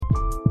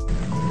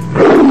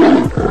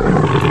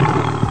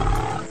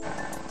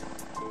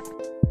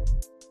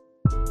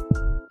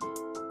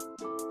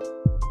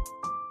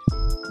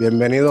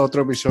Bienvenido a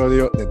otro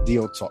episodio de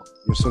Dio Talk.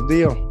 Yo soy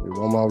Dio y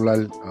vamos a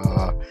hablar.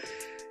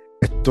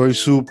 Estoy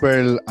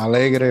súper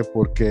alegre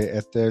porque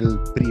este es el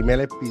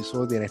primer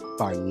episodio en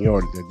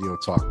español de Dio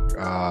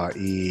Talk.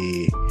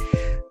 Y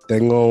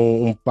tengo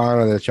un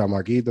pana de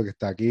chamaquito que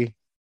está aquí,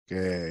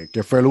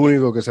 que fue el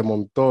único que se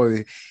montó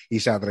y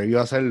se atrevió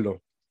a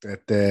hacerlo.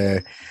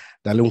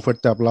 Darle un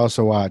fuerte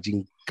aplauso a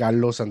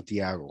Giancarlo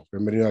Santiago.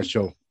 Bienvenido al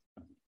show.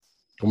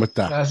 ¿Cómo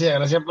está?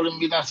 Gracias por la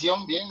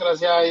invitación. Bien,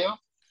 gracias a Dios.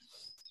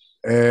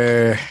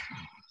 Eh,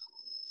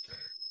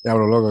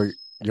 Diablo, loco.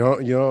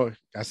 Yo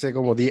hace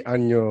como 10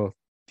 años,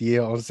 10,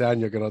 11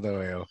 años que no te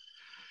veo,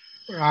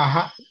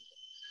 Ajá.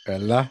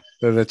 ¿verdad?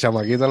 Desde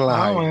chamaquito en la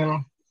Ah, high.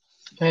 bueno.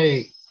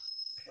 Hey.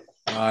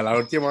 La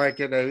última vez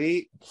que te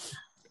vi,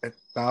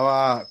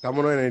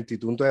 estábamos en el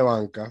Instituto de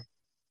Banca.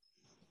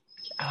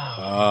 Ah,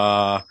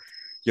 Ah,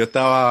 yo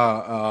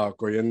estaba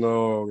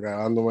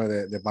graduándome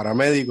de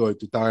paramédico y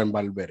tú estabas en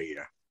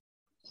barbería.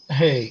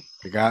 hey.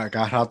 Que cada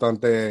rato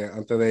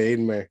antes de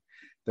irme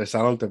del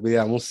salón te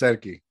pedía un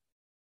selfie.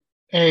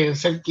 Hey, un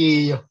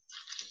cerquillo.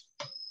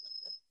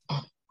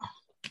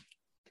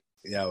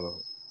 Diablo.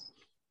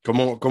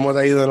 ¿Cómo te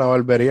ha ido en la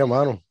barbería,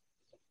 mano?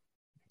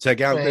 Sé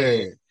que Pues,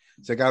 antes,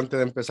 sé que antes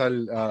de empezar,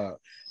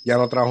 ya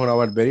no trabajas en una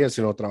barbería,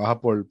 sino trabajas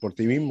por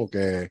ti mismo,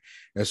 que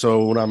eso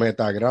es una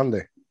meta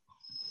grande.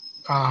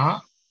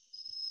 ajá.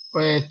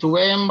 Pues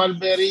estuve en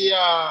barbería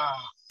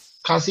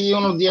casi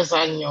unos 10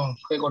 años,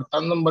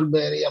 recortando en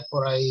barbería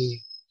por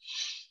ahí.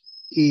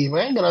 Y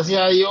bueno, gracias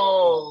a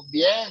Dios,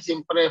 bien,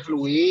 siempre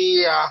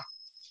fluía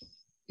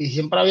y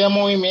siempre había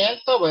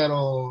movimiento,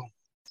 pero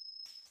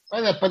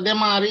pues, después de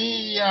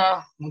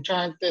María,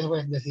 mucha gente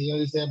pues, decidió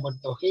irse de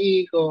Puerto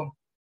Rico.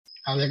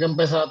 Había que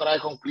empezar a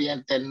traer con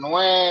clientes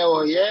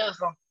nuevos y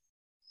eso.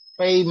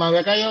 Pues, y me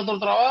había caído otro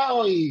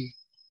trabajo y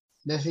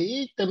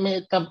decidí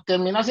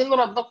terminar haciendo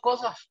las dos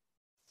cosas.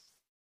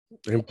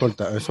 No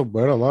importa, eso es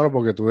bueno, mano,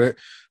 porque tú eres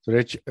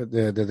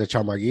desde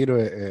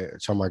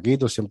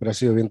chamaquito, siempre has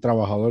sido bien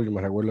trabajador. Yo me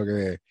recuerdo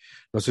que,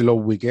 no sé, los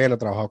weekends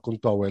trabajabas con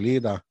tu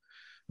abuelita,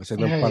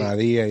 haciendo Hey,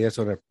 empanadillas y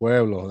eso en el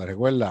pueblo, ¿te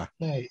recuerdas?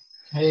 hey,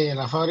 hey,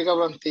 la fábrica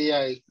plantilla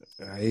ahí.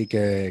 Ahí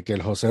que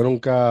el José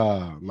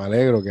nunca, me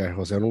alegro que el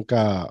José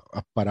nunca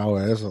has parado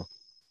de eso.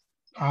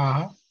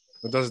 Ajá.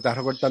 Entonces, ¿estás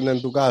recortando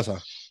en tu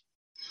casa?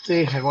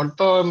 Sí,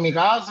 recorto en mi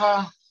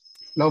casa.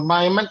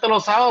 Mayormente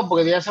los sábados,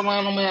 porque día de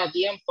semana no me da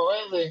tiempo a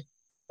veces,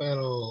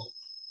 pero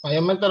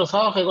mayormente los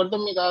sábados recorto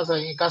en mi casa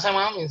de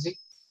mami, sí.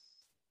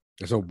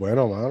 Eso es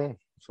bueno, mano.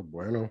 Eso es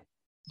bueno.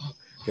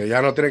 Que ya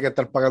no tiene que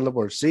estar pagando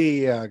por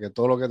CIA, que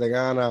todo lo que te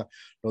gana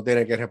no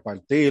tiene que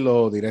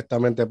repartirlo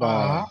directamente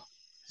para... Ajá.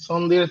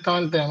 Son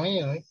directamente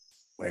míos, ¿sí?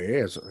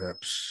 Eso,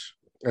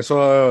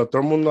 eso,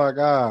 todo el mundo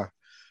acá,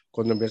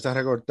 cuando empieza a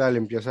recortar,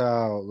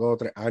 empieza 2 o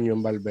 3 años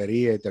en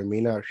barbería y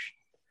termina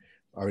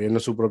abriendo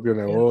su propio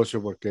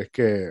negocio, porque es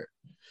que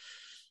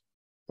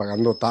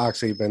pagando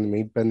taxis y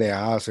mil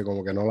pendejadas,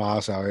 como que no la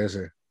hace a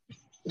veces.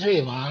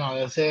 Sí, mano, a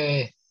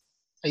veces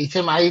hay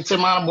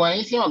semanas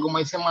buenísimas como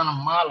hay semanas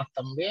malas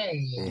también.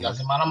 Y las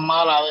Ujú. semanas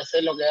malas a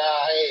veces lo que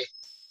da es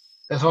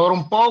te sobra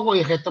un poco y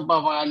el resto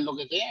para pagar lo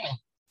que tienes.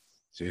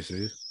 Sí,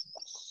 sí.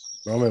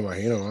 No me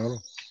imagino, mano.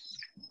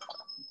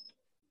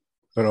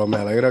 Pero me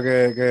alegra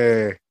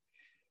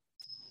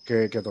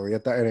que todavía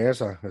estás en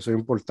esa. Eso es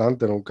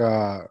importante.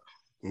 Nunca,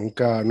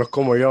 no es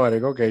como yo,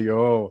 marico, que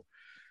yo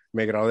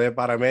me gradué de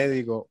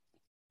paramédico,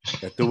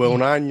 estuve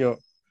un año,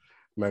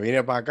 me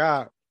vine para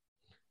acá,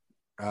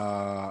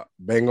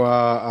 vengo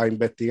a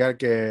investigar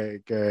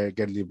que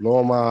el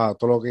diploma,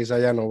 todo lo que hice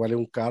allá no vale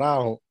un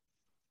carajo.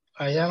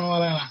 Allá no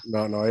vale nada.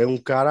 No, no es un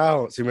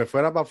carajo. Si me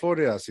fuera para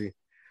Florida, sí.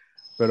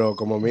 Pero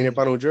como vine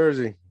para New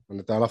Jersey,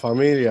 donde estaba la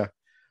familia,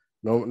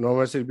 no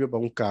me sirvió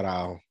para un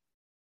carajo.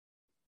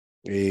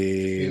 Así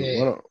Y que,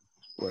 bueno,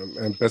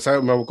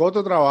 me buscó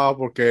otro trabajo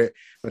porque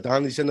me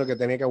estaban diciendo que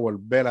tenía que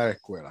volver a la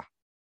escuela.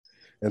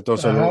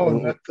 Entonces, ajá,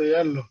 volver a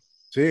estudiarlo.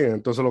 sí,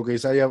 entonces lo que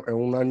hice allá en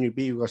un año y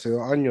pico, hace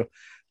 2 años,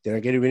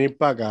 tiene que ir venir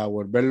para acá,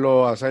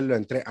 volverlo a hacerlo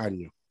en 3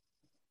 años.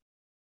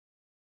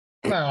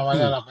 No,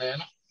 vale la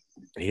pena.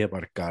 Y dije,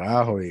 para el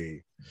carajo,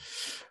 y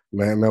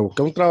me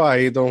busqué un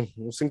trabajito,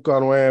 un 5 a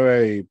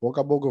 9 y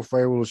poco a poco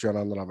fue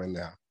evolucionando la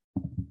pendeja.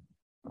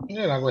 Y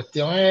la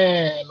cuestión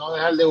es no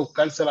dejar de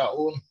buscársela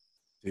uno.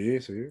 Sí,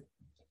 sí.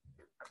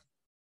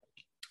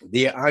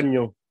 10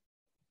 años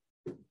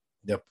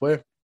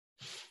después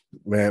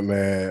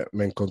me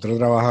encontré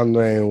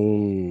trabajando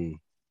en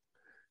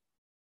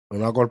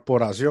una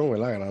corporación,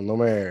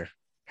 ¿verdad?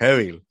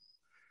 Heavy,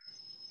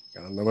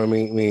 ganándome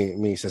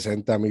mis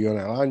 60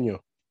 millones al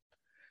año.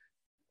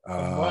 Pues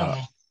Ah,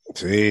 bueno.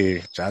 sí,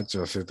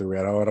 chacho, si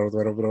tuviera ahora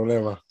otro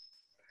problema.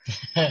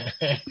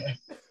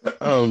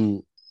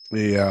 Um,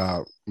 Me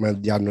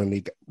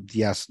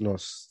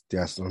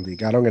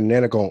diagnosticaron el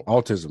nene con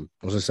autism.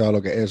 No sé si sabe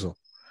lo que es eso.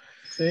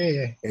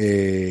 Sí,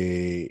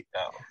 Y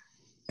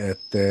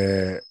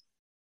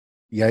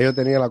ya yo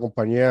tenía la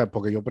compañía,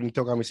 porque yo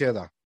printeo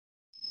camiseta.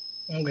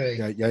 ok.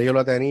 Ya yo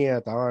la tenía,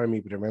 estaba en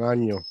mi primer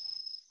año.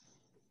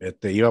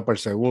 Iba por el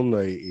segundo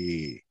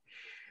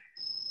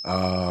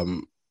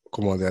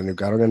como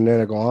diagnosticaron el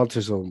nene con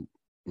autism,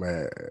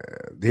 me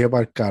dije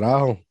para el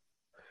carajo.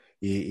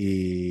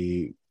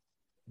 Y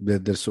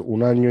desde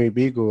un año y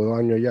pico, 2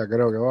 años ya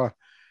creo que va,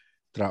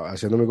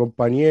 haciendo mi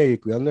compañía y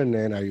cuidando al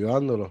nene,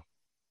 ayudándolo.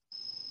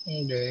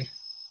 Ok.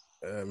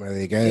 Me Sí,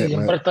 dediqué,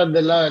 siempre estar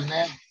del lado del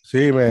nene.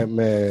 sí,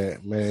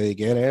 me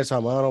dediqué en esa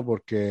mano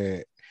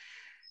porque,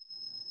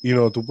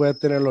 tú puedes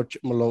tener los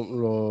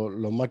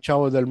más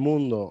chavos del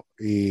mundo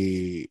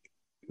y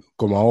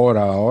como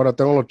ahora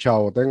tengo los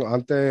chavos,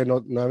 antes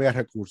no había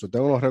recursos,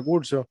 tengo los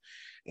recursos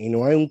y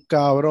no hay un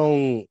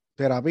cabrón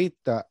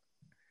terapista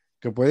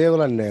que puede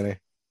ayudar al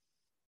nene.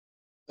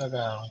 Está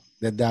cabrón.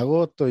 Desde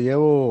agosto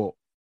llevo,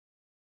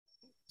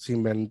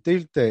 sin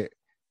mentirte,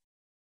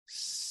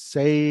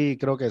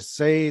 creo que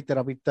seis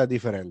terapistas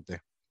diferentes.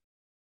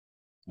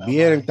 Ah,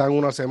 Vienen, man. están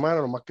una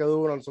semana, nomás que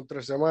duran, son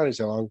 3 semanas y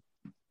se van.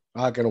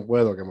 Ah, que no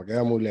puedo, que me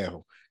queda muy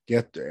lejos. Que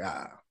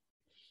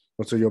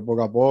entonces yo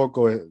poco a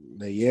poco,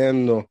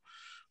 leyendo,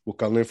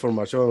 buscando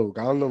información,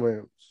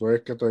 educándome. Eso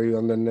es que estoy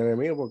ayudando al nene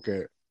mío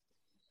porque,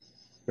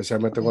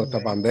 especialmente con esta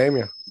Ok.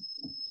 pandemia.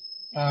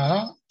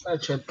 Ajá.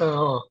 Tacho,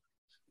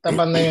 esta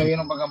pandemia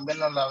vino para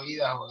cambiarnos la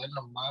vida,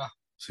 jodernos más.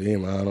 Sí,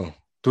 mano.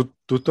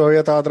 ¿Tú todavía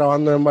estabas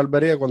trabajando en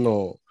barbería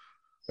cuando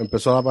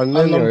empezó la Cuando,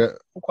 pandemia?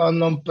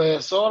 cuando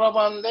empezó la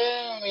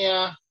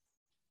pandemia,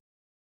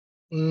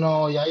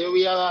 no, ya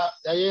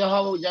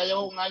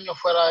llevo un año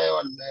fuera de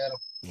barbero.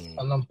 Mm,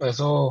 Cuando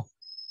empezó,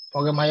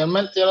 porque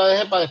mayormente yo la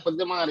dejé para después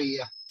de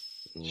María.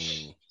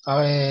 mm,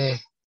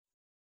 ¿Sabes?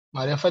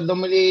 María fue el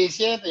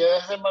 2017, yo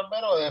dejé ser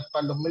barbero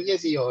para el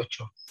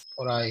 2018,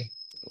 por ahí.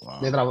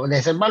 wow.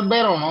 De ser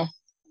barbero, no,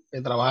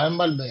 de trabajar en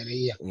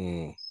barbería.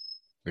 Mm,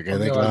 que Porque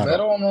quede claro.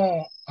 barbero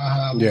no,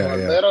 ajá, porque Ya, ya.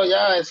 barbero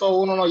ya, eso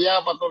uno lo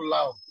lleva para todos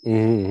lados.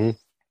 Ujú,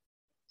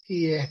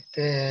 Y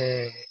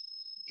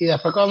y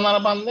después cuando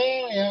la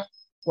pandemia,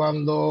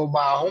 cuando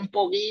bajó un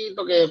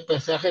poquito, que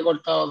empecé a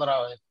recortar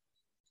otra vez.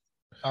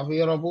 Papi,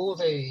 yo lo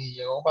puse y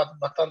llegó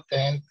bastante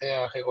gente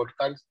a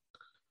recortar.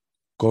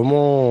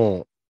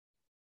 ¿Cómo,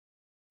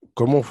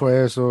 cómo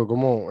fue eso?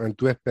 ¿Cómo, en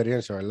tu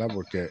experiencia, verdad?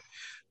 Porque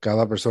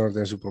cada persona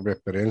tiene su propia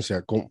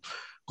experiencia.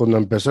 Cuando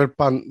empezó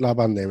la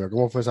pandemia,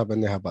 ¿cómo fue esa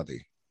pendeja para ti?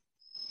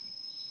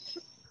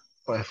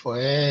 Pues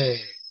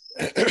fue,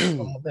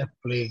 ¿cómo te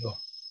explico?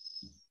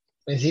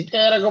 Al principio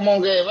era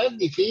como que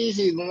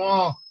difícil,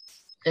 uno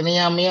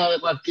tenía miedo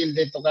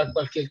de tocar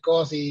cualquier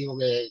cosa y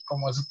porque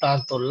como eso estaba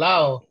en todos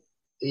lados.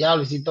 Y ya,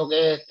 Luisito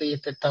que y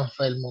este está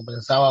enfermo,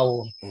 pensaba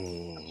uno.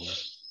 Mm,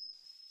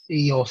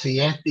 Y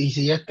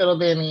si este lo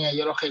tenía,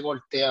 yo lo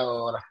recorté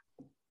ahora.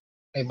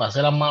 Me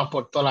pasé las manos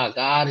por toda la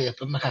cara y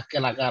después me rasqué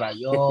la cara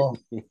yo.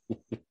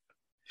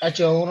 Ha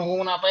hecho uno con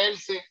una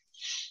perse,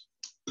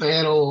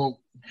 pero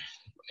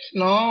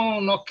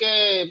no es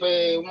que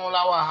pues, uno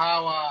la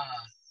bajaba,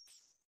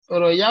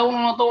 pero ya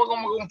uno lo toma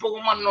como que un poco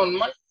más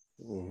normal.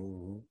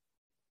 ujú.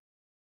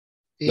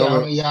 Y, No,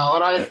 pero y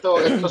ahora esto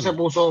se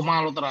puso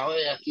mal otra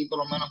vez. Aquí, por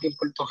lo menos aquí en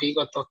Puerto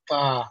Rico,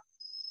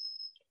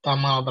 está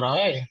mal otra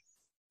vez.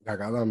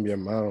 acá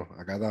también, mano,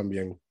 acá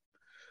también.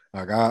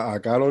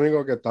 Acá lo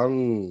único que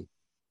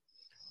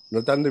no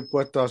están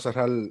dispuestos a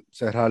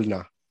cerrar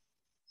nada.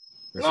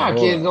 Que No, se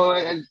aquí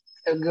joda.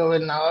 el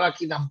gobernador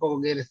aquí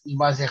tampoco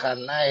va a dejar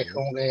nada, es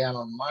como que ya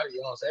normal,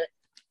 yo no sé.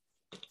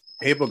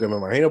 Y porque me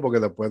imagino,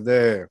 porque después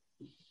de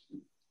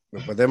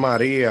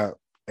María,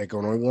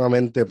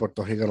 económicamente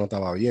Puerto Rico no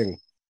estaba bien.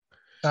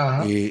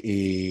 Ajá.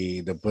 Y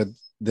después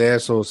de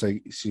eso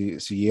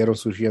siguieron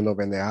surgiendo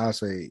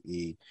pendejadas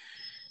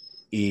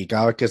y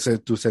cada vez que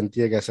tú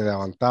sentías que se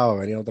levantaba,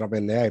 venía otra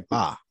pendeja y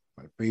pa,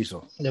 al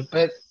piso.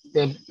 Después,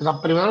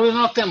 primero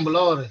vino los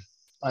temblores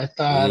a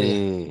esta área.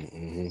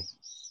 Ujú.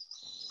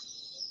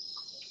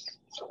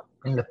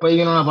 Y después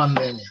vino la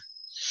pandemia.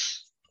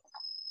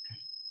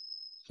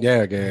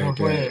 Yeah, Eso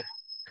fue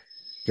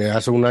que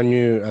hace un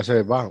año,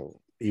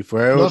 y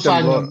fue un 2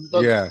 años,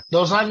 temblor, yeah.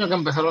 2 años que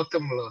empezaron los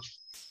temblores.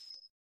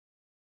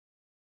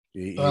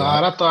 Y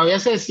Ahora todavía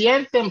se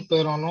sienten,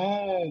 pero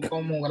no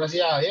como,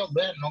 gracias a Dios,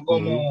 ¿ves? No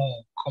ujú.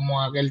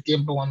 como aquel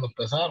tiempo cuando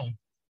empezaron.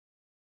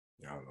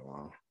 Diablo,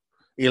 mano.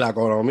 Y la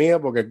economía,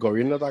 porque el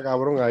gobierno está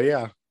cabrón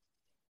allá.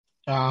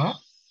 Ajá.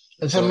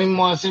 Eso,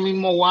 Ese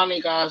mismo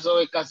Guánica, eso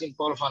es casi en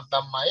pueblo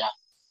fantasma allá.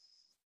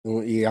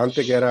 y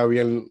antes que era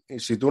bien,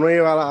 si tú no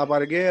ibas a la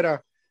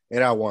Parguera,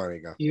 era a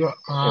Guánica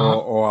Ajá,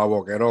 o a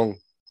Boquerón.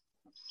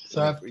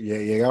 exacto.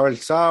 Llegaba el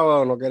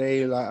sábado, no quería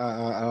ir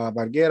a la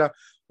Parguera,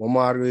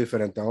 vamos a algo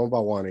diferente, vamos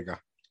para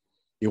Guánica.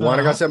 Y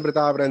Guánica Ajá. siempre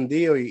estaba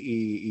prendido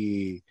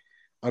y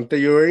antes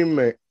de yo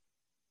irme,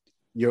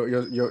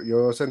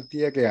 yo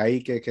sentía que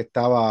ahí que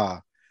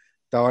estaba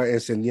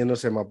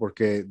encendiéndose más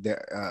porque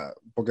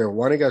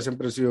Guánica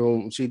siempre ha sido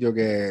un sitio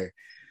que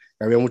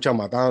había mucha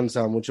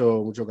matanza,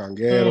 mucho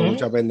canguero, Ujú.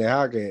 mucha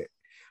pendejada que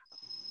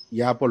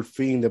ya por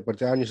fin, después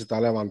de años, se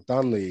está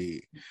levantando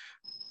y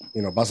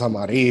nos pasa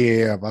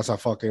María, pasa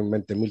fucking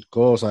 20,000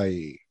 cosas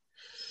y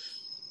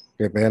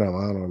qué pena,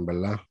 mano, en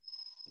verdad.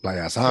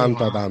 Playa Sí,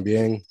 Santa mano.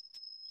 también,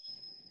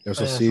 esos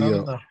Playa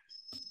sitios. Santa.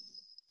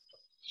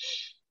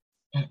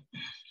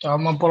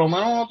 Vamos, por lo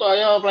menos uno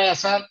todavía va a Playa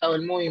Santa,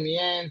 ver el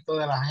movimiento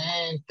de la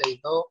gente y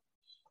todo.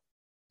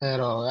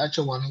 Pero, de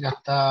hecho, Guanica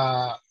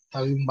está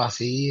bien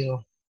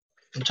vacío.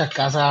 Muchas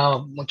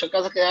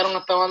casas quedaron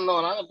hasta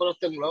abandonadas por los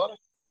temblores.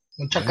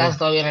 Muchas Yeah. casas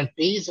todavía en el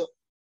piso.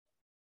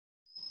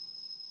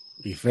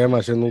 Y FEMA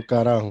haciendo un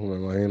carajo, me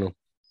imagino.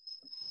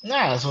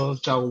 Nada,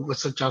 esos chavos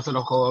se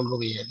los cobró el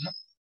gobierno.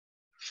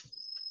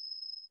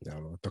 Ya,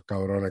 estos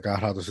cabrones cada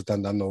rato se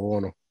están dando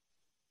bonos.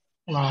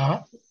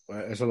 Ajá.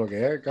 Eso es lo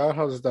que es, cada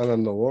rato se están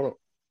dando bonos.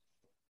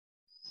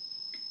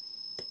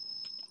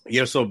 Y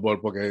el softball,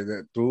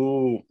 porque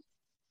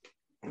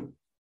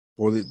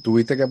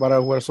tuviste que parar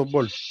de jugar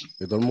softball.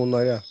 Y todo el mundo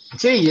allá.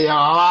 Sí,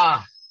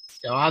 llevaba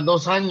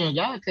 2 años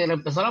ya, que le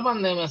empezó la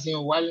pandemia sin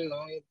jugar,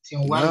 ¿no? Sin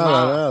jugar Nada,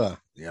 nada.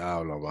 nada.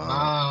 Diablo, mano.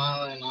 Nada,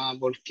 nada, de nada,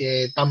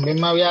 porque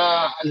también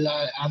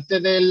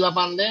antes de la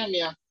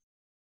pandemia,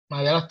 me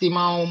había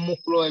lastimado un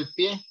músculo del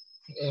pie,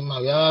 me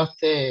había,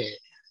 se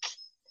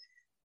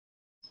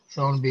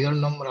me olvidó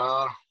el nombre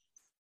ahora.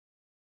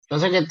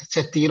 Entonces que se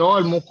estiró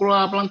el músculo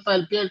de la planta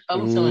del pie, el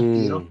talón se me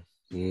estiró.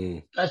 Mm,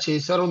 mm. Cacho,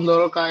 eso era un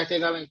dolor cada vez que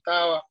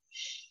calentaba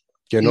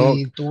Que no,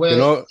 y que tuve,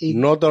 no, y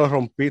no te lo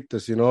rompiste,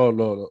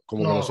 sino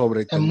como que lo no,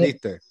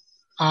 sobreentendiste.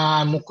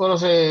 el músculo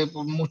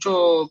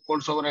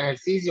por sobre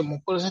ejercicio, el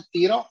músculo se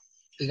estiró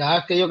y cada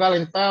vez que yo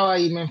calentaba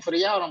y me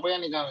enfriaba no podía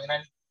ni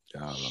caminar.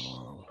 Diablo,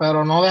 mano.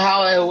 Pero no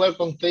dejaba de jugar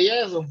con todo y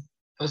eso.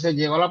 Entonces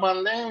llegó la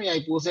pandemia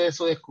y puse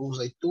eso de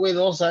excusa. Y estuve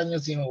 2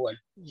 años sin jugar.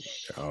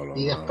 Diablo,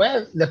 Y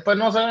mano. después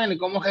no sabía ni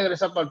cómo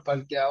regresar para el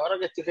parque. Ahora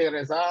que estoy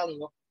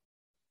regresando,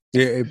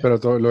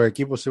 Pero los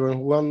equipos siguen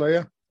jugando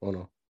allá, ¿o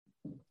no?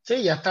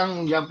 sí, ya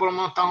por lo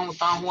menos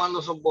estaban jugando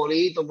esos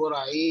bolitos por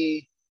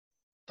ahí.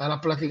 Están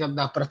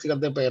las prácticas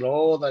de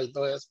pelota y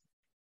todo eso.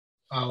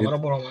 ¿Y, Ahora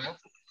por lo menos.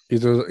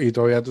 y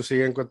todavía tú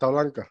sigues en Costa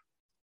Blanca?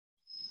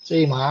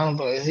 Sí, mano,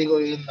 todavía sigo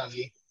viviendo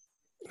aquí.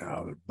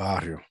 El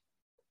barrio.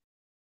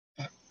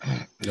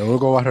 El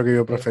único barrio que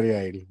yo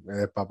prefería ir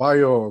es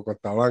Papayo o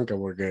Costa Blanca,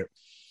 porque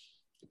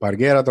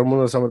Parguera, todo el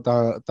mundo sabe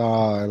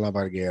está en la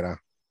Parguera.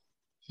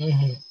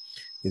 Ujú.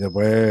 Y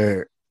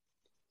después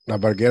la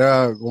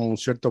Parguera, como un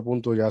cierto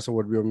punto, ya se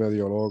volvió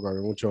medio loca.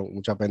 Había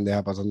mucha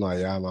pendeja pasando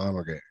allá,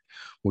 mano, que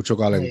mucho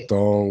Sí.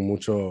 calentón,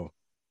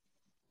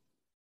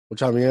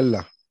 mucha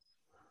mierda.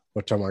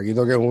 Los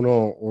chamaquitos que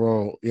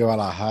uno iba a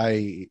la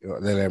high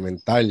de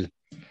elemental,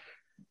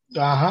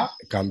 Ajá.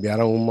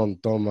 cambiaron un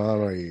montón,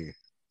 mano. Y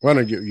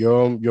bueno,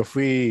 yo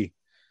fui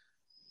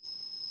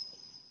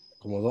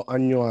como 2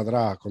 años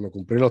atrás, cuando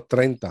cumplí los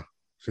 30,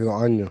 hace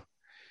 2 años,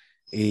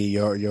 y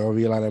yo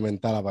vi la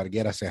elemental, la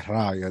parguera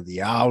cerrada, y el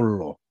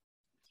diablo.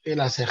 Y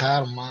la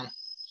cejaron, mano.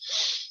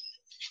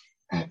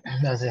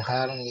 La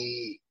cejaron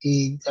y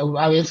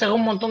habían cerrado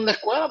un montón de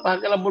escuelas para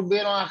que las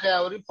volvieron a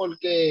reabrir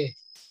porque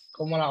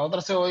como las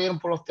otras se oyeron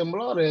por los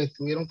temblores,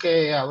 tuvieron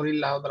que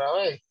abrirlas otra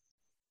vez.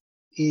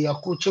 Y yo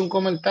escuché un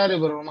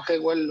comentario, pero no me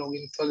recuerdo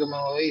quién fue que me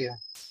lo dijo.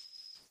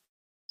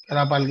 Que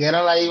la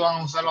palguera la iban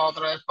a usar la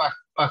otra vez para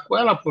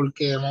escuelas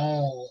porque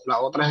no, las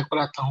otras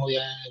escuelas están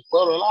jodidas en el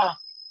pueblo, ¿verdad?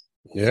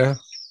 Yeah,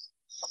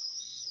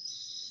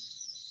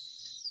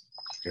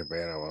 qué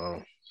pena,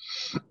 mano.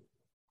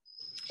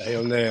 Ahí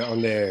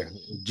donde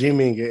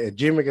Jimmy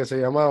que se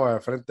llamaba,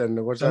 de frente del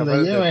negocio de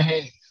Donde frente, lleves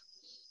el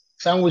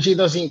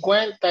sándwichito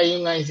 50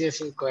 y un ice de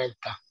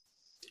 50.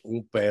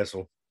 un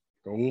peso,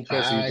 con un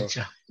pesito.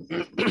 Cacha.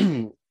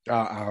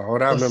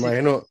 Ahora me Así.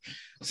 imagino,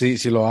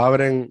 si lo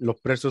abren, los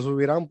precios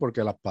subirán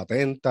porque las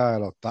patentas,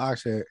 los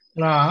taxes,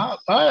 Ajá.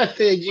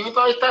 Jimmy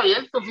todavía está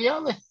abierto,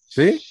 fíjate.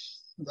 ¿sí?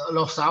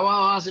 Los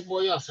sábados hace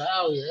pollo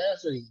asado y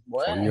eso, y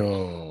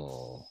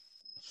bueno,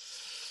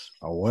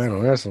 Coño,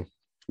 bueno eso.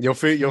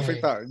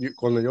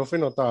 Cuando yo fui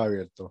no estaba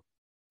abierto.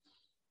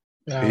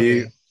 ya,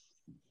 Fui, ok.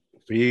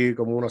 fui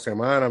como una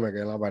semana, me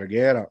quedé en la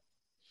parguera,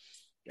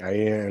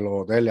 ahí en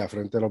los hoteles, a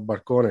frente de los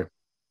balcones.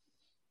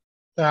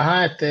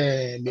 Ajá,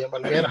 Villa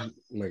Palguera.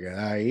 Me quedé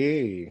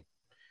ahí, y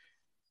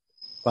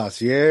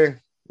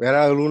paseé,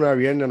 era de lunes a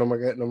viernes, no me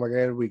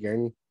quedé el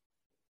weekend,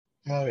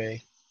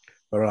 Ok.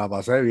 pero la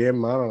pasé bien,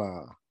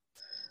 mano.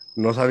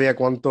 No sabía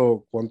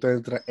cuánto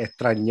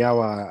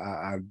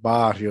extrañaba al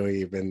barrio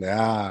y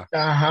pendejada.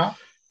 Ajá,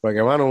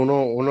 Porque, mano,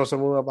 uno se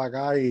muda para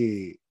acá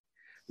y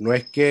no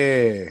es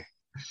que,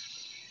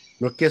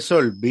 no es que se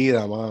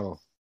olvida, mano.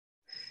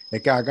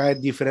 Es que acá es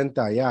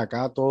diferente allá.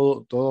 Acá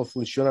todo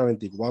funciona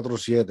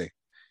 24/7.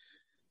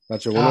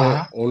 Nacho,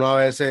 ajá. uno a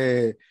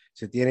veces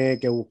se tiene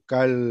que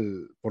buscar,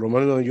 por lo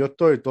menos donde yo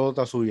estoy, todo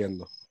está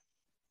subiendo.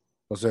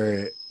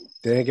 Entonces,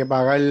 tiene que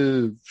pagar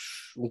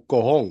un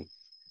cojón.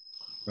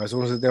 A veces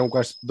uno se tiene que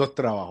buscar 2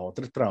 trabajos,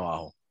 3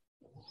 trabajos.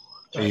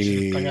 Eso está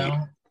Y,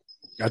 cabrón.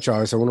 Nacho, a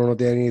veces uno no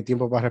tiene ni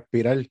tiempo para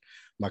respirar,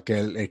 más que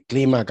el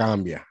clima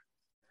cambia.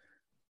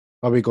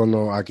 Papi,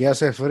 cuando aquí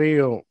hace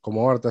frío,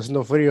 como ahora está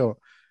haciendo frío,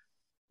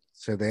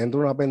 se te entra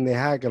una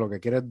pendejada que lo que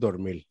quieres es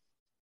dormir.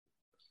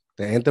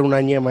 Te entra una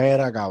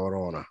ñemera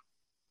cabrona.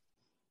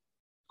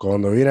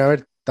 Cuando viene a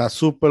ver, está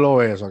súper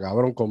obeso,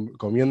 cabrón,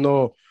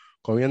 comiendo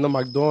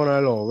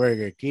McDonald's o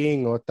Burger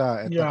King o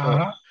Ya,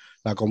 ajá.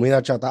 la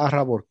comida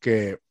chatarra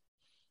porque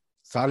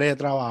sales de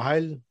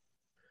trabajar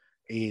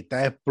y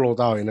estás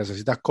explotado y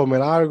necesitas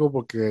comer algo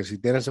porque si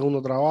tienes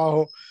segundo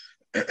trabajo,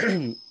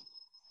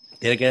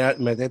 tienes que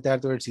meterte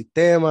dentro del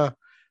sistema,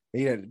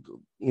 y,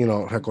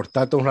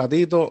 recortarte un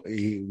ratito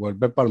y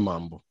volver para el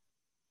mambo.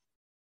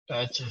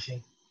 Tacho,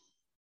 sí.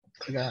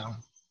 Claro.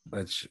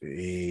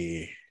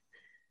 Y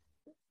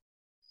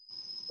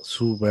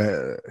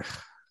súper,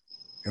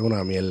 es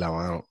una mierda,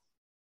 mano.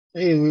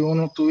 Sí,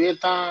 uno vive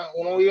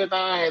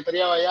tan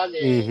ajetreado allá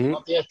que Ujú.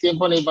 no tienes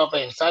tiempo ni para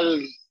pensar,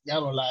 ya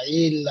no, la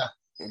isla,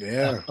 las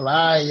Yeah.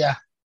 playas.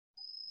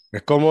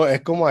 Es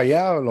como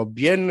allá, los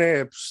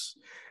viernes,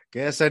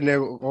 que es el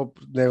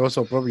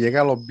negocio propio.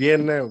 Llega los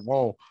viernes,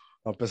 wow,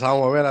 lo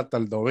empezamos a ver hasta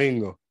el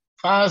domingo.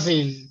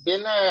 Fácil,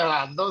 viene a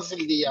las 12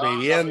 del día,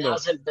 vamos a caminar Viviendo.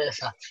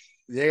 cerveza.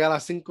 Llega a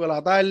las 5 de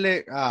la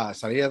tarde,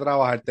 salí a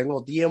trabajar,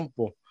 tengo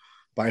tiempo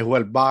para ir a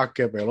jugar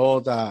básquet,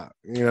 pelota,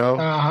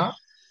 Ajá,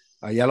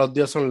 Allá los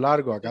días son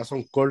largos, acá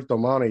son cortos,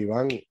 mano, y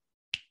van. sí,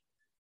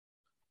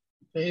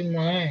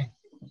 no.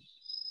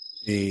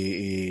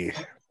 Y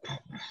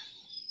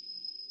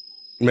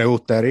me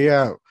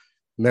gustaría,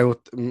 me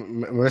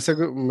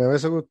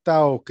hubiese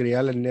gustado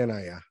criar el nena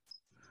allá,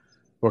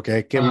 porque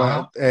es que más,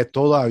 Ajá, es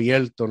todo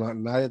abierto,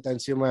 nadie está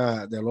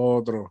encima del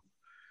otro.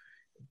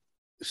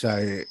 O sea,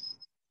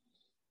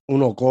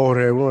 uno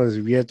corre, uno se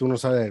divierte, uno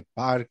sale del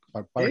parque,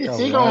 para el sí, parque a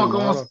sí, jugar, como,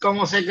 mano.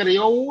 como se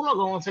crió uno,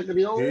 como se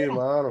crió Sí, uno.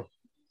 mano.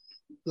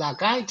 La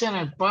cancha en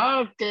el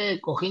parque,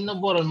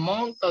 cogiendo por el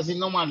monte,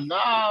 haciendo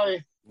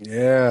maldades.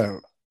 Yeah.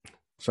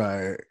 O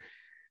sea,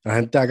 la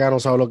gente acá no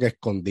sabe lo que es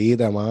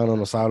escondite, mano,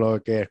 no sabe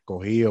lo que es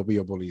escogido,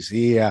 pillo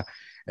policía,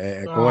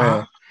 cómo es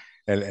Ajá,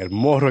 el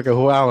morro que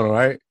jugábamos,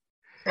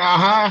 ¿no?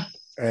 ajá,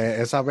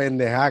 Esa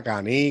pendejada,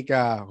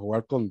 canica,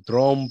 jugar con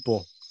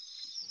trompo.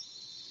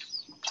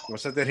 No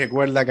sé, te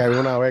recuerda que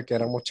había una vez que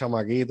éramos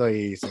chamaquitos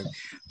y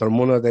todo el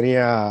mundo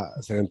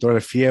se entró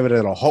en fiebre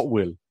de los Hot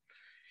Wheels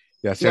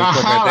y hacían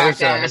ajá,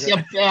 que competencias.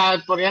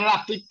 hacían, ponían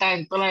las pistas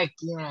en todas las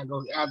esquinas,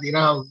 a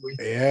tirar, güey.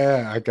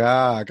 Yeah,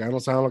 acá no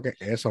saben lo que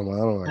es eso,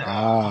 mano.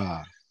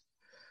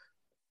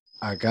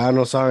 Acá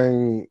no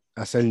saben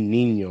hacer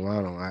niños,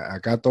 mano.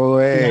 Acá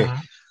todo es,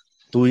 Ajá,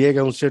 tú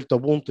llegas a un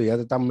cierto punto y ya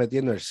te están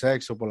metiendo el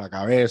sexo por la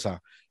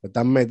cabeza, te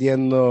están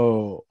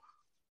metiendo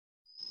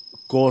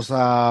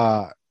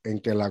cosas en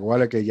que la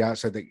cual es que ya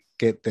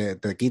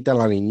te quita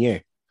la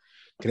niñez,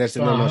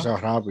 crecen ajá. demasiado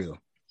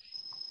rápido.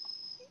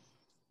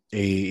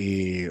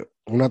 Y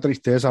una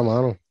tristeza,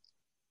 mano,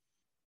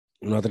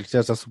 una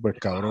tristeza súper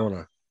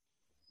cabrona.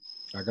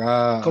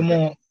 Acá,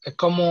 Es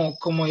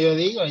como yo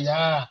digo,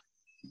 ya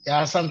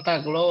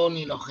Santa Claus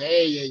ni los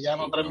Reyes ya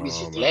no traen no, mano.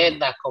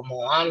 bicicletas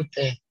como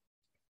antes.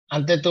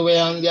 Antes tú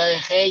veías un día de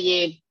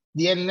Reyes,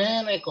 10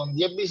 nenes con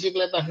 10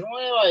 bicicletas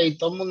nuevas y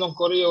todo el mundo en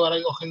corrido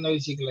ahora cogiendo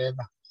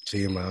bicicletas.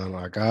 Sí, mano,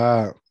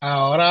 acá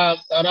Ahora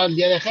el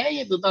día de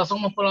Reyes, tú te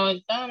asomas por la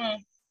ventana,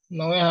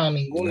 no ves a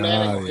ningún nene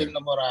nadie. cogiendo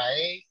por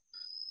ahí.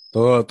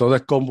 Todo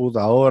es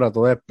computadora,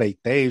 todo es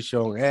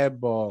PlayStation,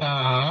 Xbox,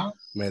 Ajá.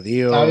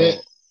 Está bien,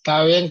 medio.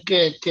 está bien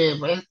que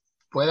pues,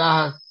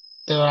 puedas,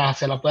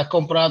 se las puedes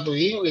comprar a tu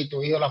hijo y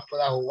tu hijo las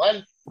pueda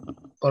jugar,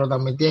 pero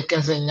también tienes que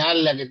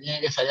enseñarle a que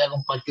tiene que salir a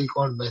compartir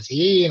con el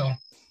vecino,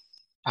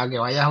 a que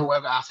vaya a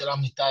jugar, a hacer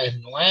amistades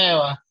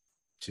nuevas,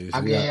 Sí,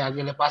 a sí, que, a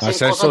que le a pasen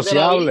ser cosas de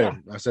la vida.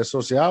 sociable, a ser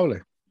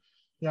sociable,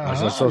 a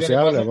ser Ajá,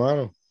 sociable,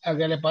 hermano. a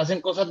que le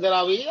pasen cosas de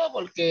la vida,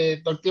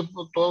 porque todo el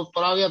tiempo, toda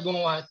la vida tú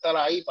no vas a estar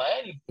ahí para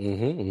él.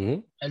 Ujú,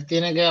 ujú. Él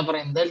tiene que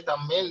aprender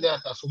también de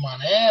hasta su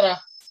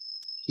manera,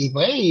 y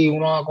pues, y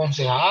uno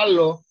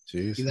aconsejarlo Sí,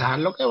 y sí,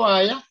 dejarlo que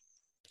vaya.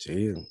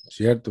 sí,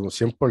 cierto,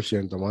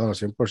 100%, mano,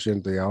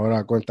 100%. Y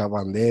ahora con esta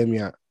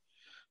pandemia,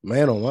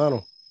 menos,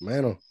 mano,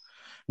 menos.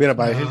 Mira,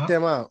 para Ajá, decirte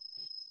más,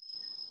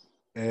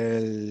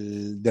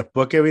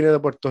 después que vine de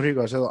Puerto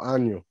Rico hace 2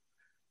 años,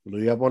 lo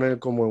iba a poner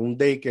como en un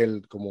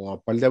daycare, como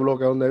a par de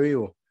bloques donde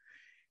vivo,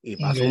 y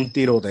pasó un ok.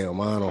 tiroteo,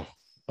 mano.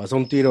 Pasó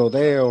un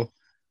tiroteo,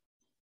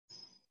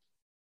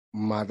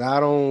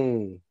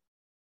 mataron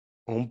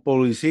a un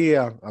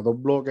policía a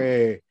 2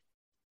 bloques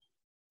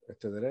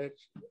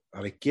derecho,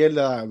 a la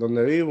izquierda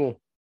donde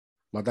vivo,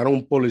 mataron a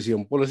un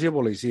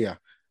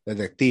policía,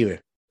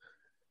 detective,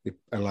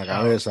 en la Ah,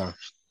 cabeza.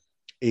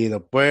 Y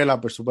después,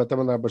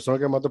 supuestamente, la persona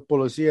que mató al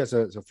policía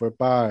se fue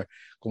para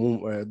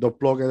como 2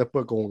 bloques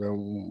después, como que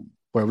un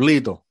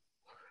pueblito.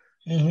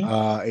 ujú.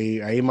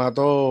 Y ahí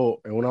mató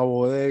en una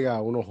bodega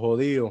a unos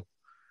jodidos,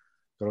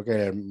 creo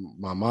que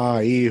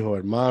mamá, hijo,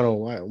 hermano,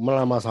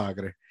 una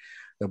masacre.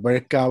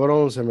 Después el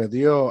cabrón se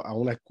metió a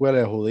una escuela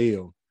de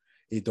judíos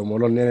y tomó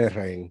los nenes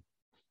rehén.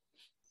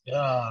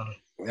 Ya,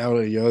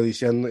 Diablo, y yo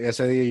diciendo,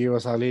 ese día yo iba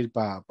a salir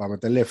para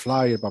meterle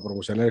flyer, para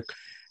promocionar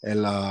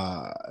en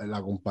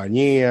la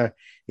compañía,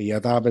 y ya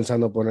estaba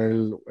pensando poner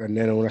el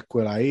nene en una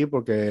escuela ahí,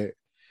 porque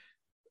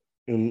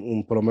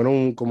por lo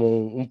menos como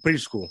un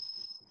preschool,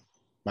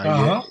 para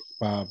ajá.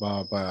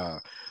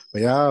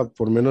 ya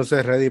por lo menos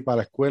ser ready para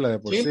la escuela de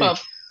por Sí, sí.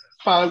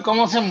 para ver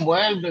cómo se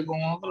envuelve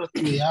con otros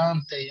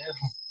estudiantes y eso.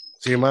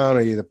 Sí, mano,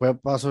 y después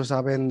pasó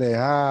esa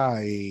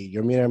pendejada y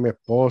yo miré a mi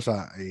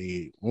esposa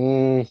y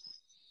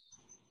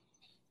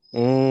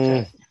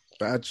Mm,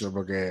 tacho,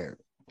 porque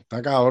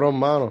está cabrón,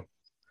 mano.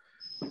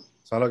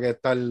 ¿Sabes lo que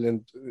está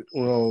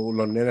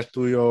los nenes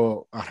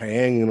tuyos a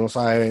rehén y no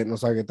sabe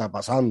qué está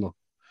pasando?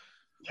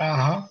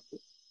 Ajá.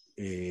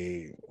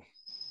 Y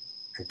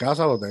en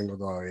casa lo tengo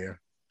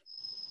todavía.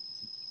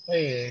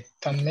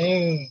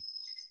 También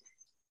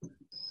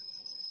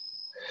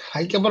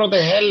hay que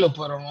protegerlo,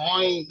 pero no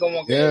hay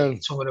como que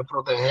Bien.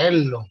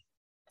 sobreprotegerlo.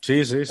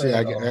 Sí, sí, sí,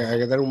 hay que, Pero, hay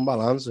que tener un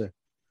balance. Hay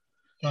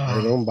que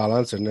tener ajá, un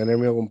balance. El nene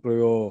mío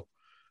cumplió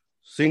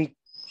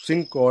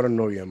 5 horas en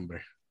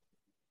noviembre.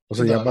 O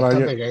sí, sea, todavía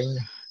está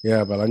pequeño.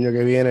 ya para el año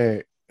que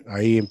viene,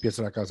 ahí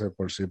empieza la casa de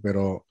por sí.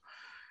 Pero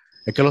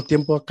es que los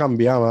tiempos han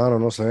cambiado, mano,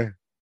 no sé.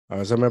 A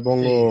veces me Sí.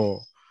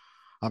 pongo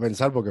a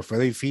pensar porque fue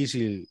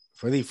difícil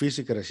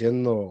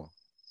creciendo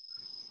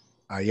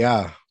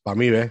allá, para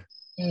mí, ¿ves?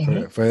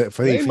 Ujú. Fue Sí,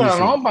 pero difícil.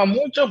 no, para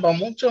muchos, para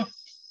muchos.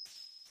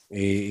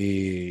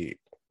 Y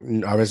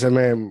a veces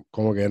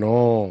como que no,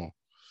 o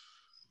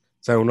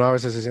sea, uno a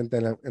veces se siente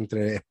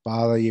entre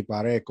espada y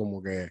pared,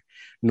 como que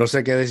no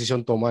sé qué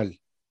decisión tomar.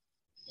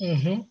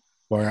 Ujú.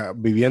 Pues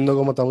viviendo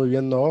como estamos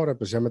viviendo ahora,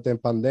 especialmente en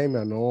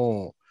pandemia,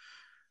 no,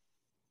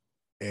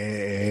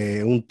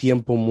 un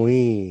tiempo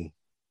muy,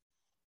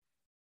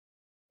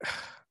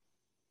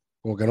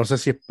 como que no sé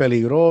si es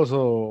peligroso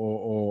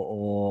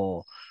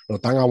o lo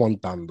están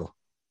aguantando.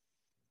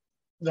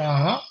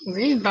 Ajá,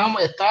 sí, para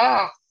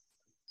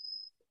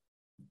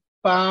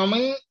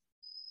mí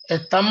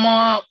está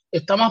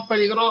más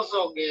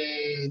peligroso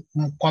que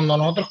cuando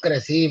nosotros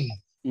crecimos.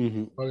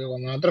 Ujú. Porque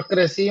cuando nosotros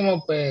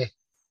crecimos, pues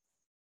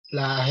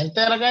la gente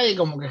de la calle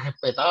como que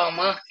respetaba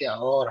más que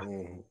ahora.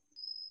 Ujú.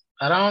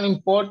 Ahora no le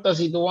importa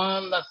si tú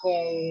andas con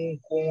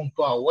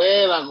tu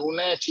abuela, con un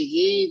nene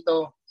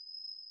chiquito.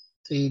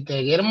 Si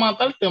te quieren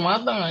matar, te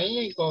matan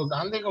ahí,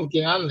 ande con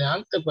quien ande.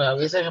 Antes, pues a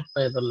veces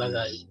respeto en la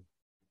calle. Ujú.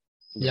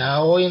 Ya.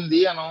 Ya hoy en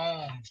día no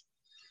hay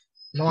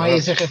No,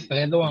 ese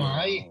respeto a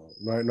nadie.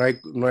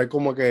 no hay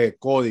como que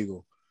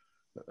código.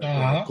 No hay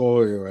Ajá,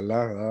 código,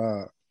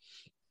 ¿verdad?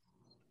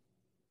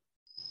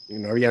 Y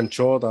no habían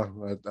chotas.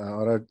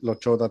 Ahora los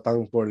chotas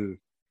están por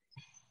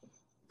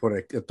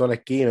toda la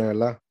esquina,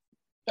 ¿verdad?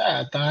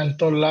 ya, están en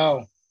todos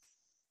lados.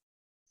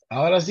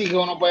 Ahora sí que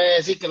uno puede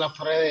decir que las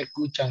paredes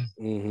escuchan.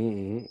 Ujú,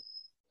 ujú.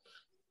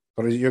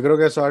 Pero yo creo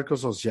que eso es algo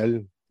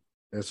social.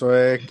 Eso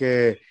es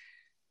que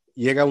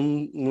llega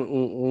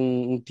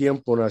un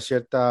tiempo, una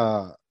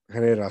cierta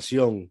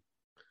generación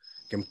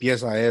que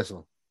empieza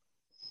eso,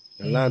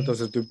 ¿verdad? Ujú,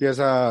 Entonces tú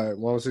empiezas,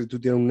 vamos a decir, tú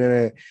tienes un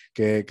nene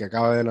que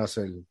acaba de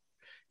nacer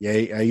y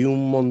hay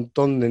un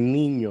montón de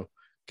niños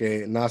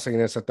que nacen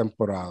en esa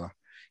temporada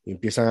y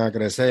empiezan a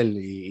crecer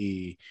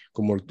y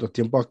como los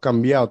tiempos han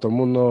cambiado, todo el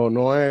mundo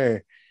no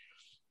es,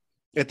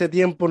 este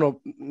tiempo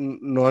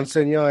nos ha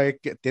enseñado es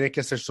que tienes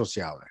que ser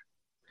sociable.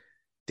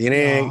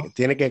 ajá.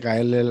 Tiene que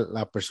caerle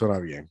la persona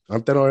bien.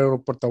 Antes no le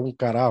importaba un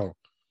carajo,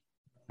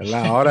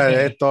 ¿verdad? Ahora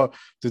de esto,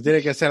 tú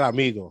tienes que ser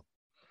amigo.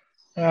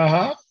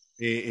 Ajá.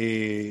 Y,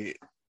 y,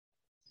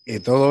 y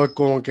todo es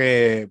como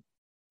que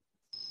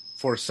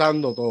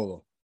forzando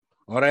todo.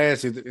 Ahora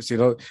es,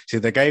 si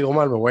te caigo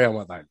mal, me voy a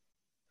matar.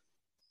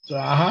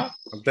 Ajá.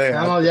 Antes,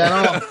 Ya no, antes, ya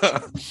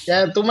no.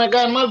 Ya tú me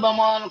caes mal,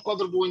 vamos a darnos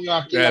cuatro puños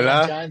aquí en la ¿verdad?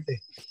 cancha,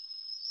 gente.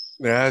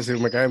 Si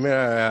me cae,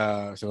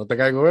 mira, si no te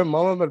caigo bien,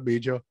 mámame el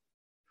bicho.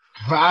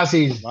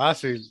 Fácil.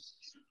 Fácil.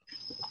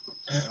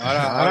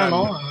 Ahora, Ahora ahora,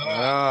 no, no.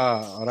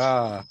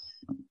 Ahora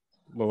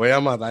me voy a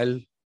matar.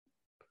 Y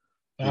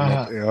no,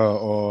 ajá.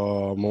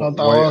 No, voy.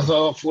 todo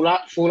eso,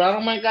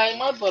 fulano me cae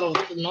mal, pero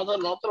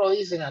no te lo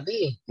dicen a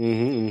ti. Ujú,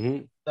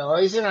 ujú, Te lo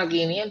dicen a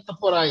 500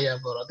 por allá,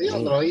 pero a ti no te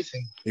ujú. lo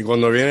dicen. Y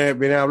cuando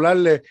viene a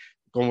hablarle,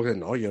 como que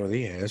no, yo no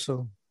dije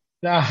eso,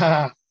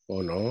 Ajá.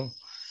 o no.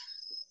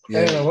 Y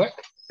Pero bueno,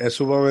 es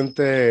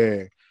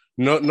sumamente,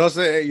 no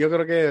sé, yo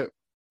creo que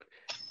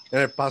en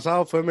el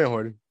pasado fue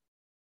mejor,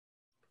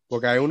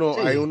 porque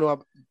sí.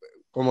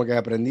 como que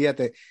aprendía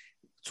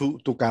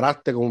tu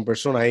carácter como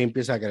persona ahí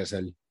empieza a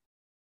crecer,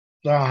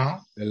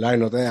 Ajá. ¿verdad? Y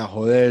no te deja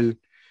joder,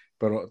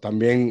 pero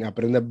también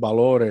aprendes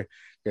valores,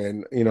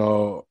 que,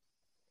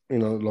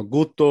 los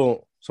gustos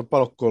son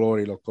para los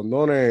colores y los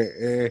condones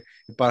es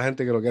para la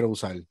gente que lo quiere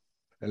usar,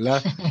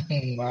 ¿verdad?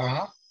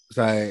 Ajá. O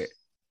sea,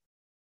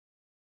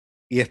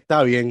 y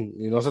está bien,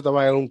 y no se te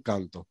va a ir un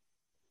canto.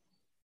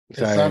 O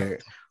sea,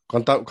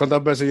 Exacto.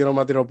 ¿cuántas veces yo no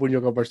me tiro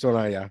puño con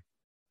personas allá?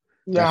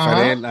 Y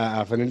Ajá.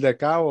 A Fenil de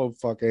Cabo,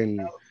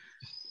 fucking,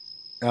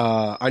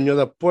 años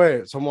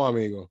después, somos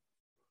amigos.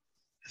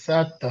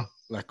 Exacto.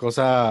 Las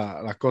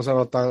cosas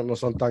no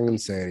son tan en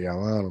serio,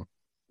 mano.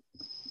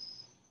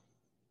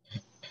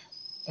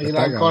 Y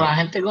Está con la cabrón.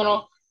 gente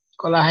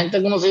con la gente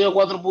que uno se dio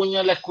cuatro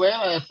puños en la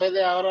escuela, después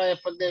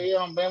de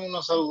vida nos vemos y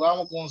nos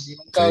saludamos como si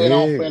nunca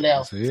hubiéramos Sí,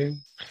 peleado. sí.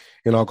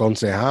 Y nos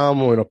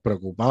aconsejamos y nos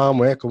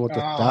preocupamos, ¿cómo tú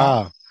Ajá.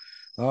 estás?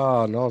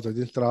 Ah, no, estoy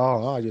sin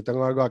trabajo. Yo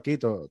tengo algo aquí,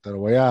 te lo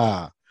voy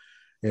a,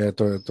 te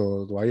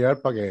voy a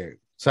llevar para que, o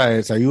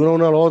sea, se ayuda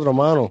uno al otro,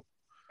 mano.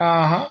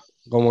 Ajá.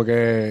 Como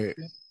que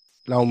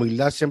la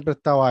humildad siempre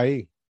estaba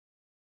ahí.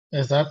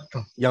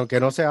 Exacto. Y aunque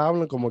no se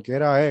hablen, como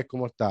quiera es,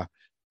 ¿cómo está?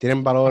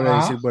 tienen valor de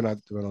decir Ajá,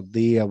 buenos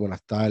días,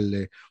 buenas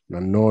tardes,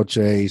 buenas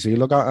noches y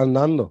seguirlo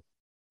andando.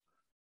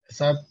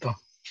 exacto.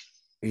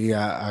 Y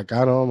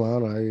acá no,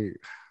 mano, ahí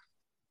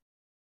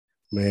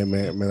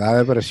me da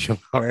depresión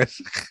a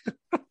veces.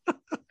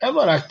 Es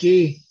por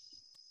aquí.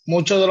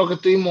 Muchos de los que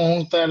estuvimos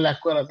juntos en la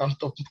escuela,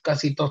 tanto,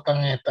 casi todos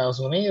están en Estados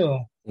Unidos.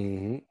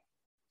 Ujú.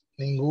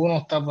 Ninguno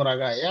está por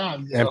acá ya.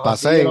 De En los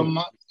así de los Pasay,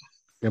 más.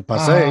 en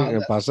Pasay, Ajá,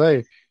 en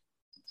Pasay.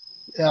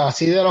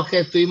 así de los que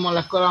estuvimos en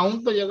la escuela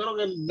juntos, yo creo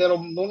que de los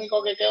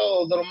únicos que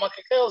quedo, de los más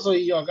que quedo,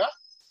 soy yo acá.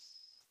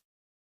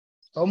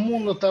 Todo el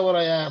mundo está por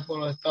allá, por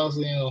los Estados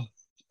Unidos,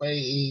 pues,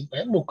 y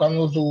pues,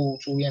 buscando su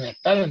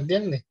bienestar, ¿me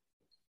entiendes?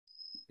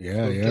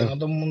 Yeah, Porque yeah. no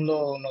todo el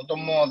mundo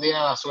tiene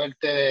la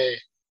suerte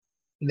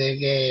de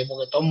que,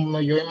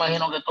 porque yo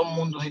imagino que todo el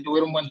mundo, si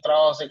tuviera un buen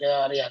trabajo, se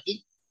quedaría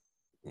aquí,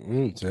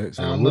 Seguro.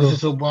 dándose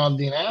sus buenos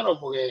dinero,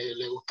 porque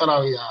le gusta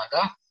la vida de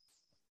acá.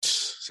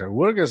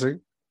 Seguro que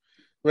sí.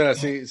 Mira,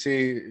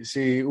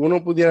 si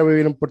uno pudiera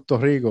vivir en Puerto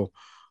Rico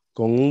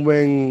con un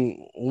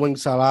buen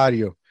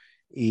salario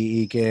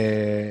y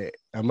que,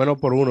 al menos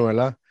por uno,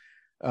 ¿verdad?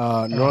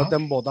 No lo Ajá,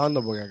 estén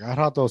votando porque a cada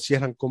rato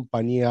cierran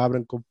compañía,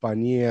 abren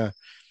compañía,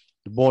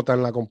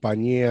 votan la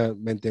compañía,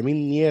 20,000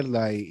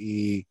 mierda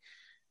y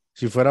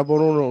si fuera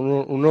por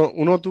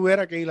uno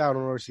tuviera que ir a la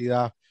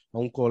universidad, a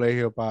un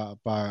colegio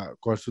para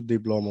coger su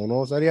diploma,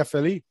 uno sería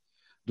feliz.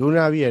 De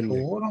lunes a viernes,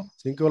 seguro.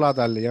 5 de la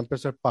tarde, ya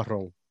empezó el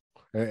parrón,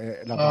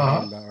 la Ajá,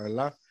 parranda,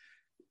 ¿verdad?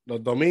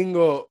 Los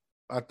domingos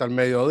hasta el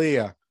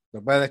mediodía,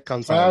 después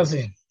descansar.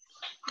 fácil.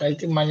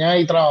 Mañana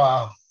hay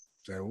trabajo.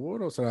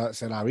 Seguro,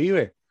 se la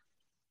vive.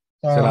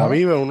 Se la Ajá,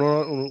 vive,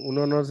 uno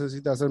no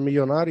necesita ser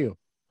millonario.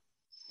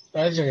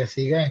 hecho que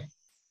sigue.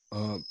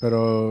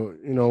 Pero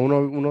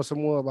uno se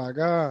muda para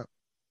acá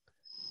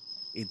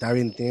y está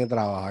bien, tiene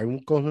trabajo. Hay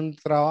un conjunto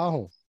de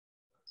trabajo,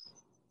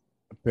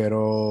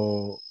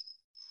 pero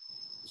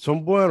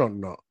 ¿son buenos?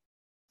 No.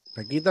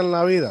 ¿Te quitan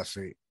la vida?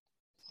 Sí.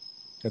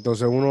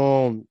 Entonces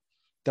uno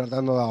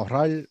tratando de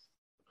ahorrar,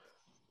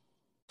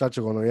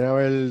 tacho, cuando viene a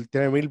ver,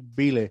 tiene 1,000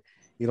 biles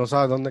y no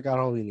sabe dónde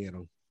carajo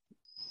vinieron.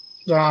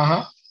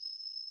 Ajá,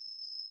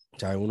 O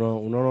sea, uno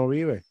no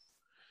vive.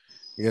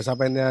 Y esa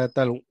pendeja de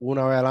estar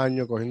una vez al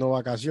año cogiendo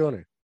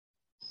vacaciones,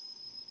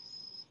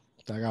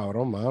 está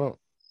cabrón, mano.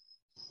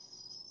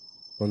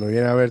 Cuando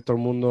viene a ver todo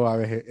el mundo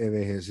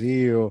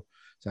envejecido,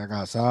 se ha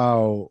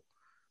casado,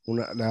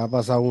 le ha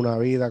pasado una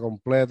vida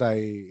completa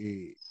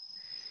y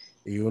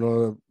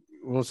uno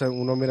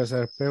mira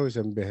ese espejo y se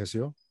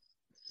envejeció.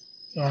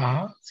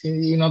 ajá.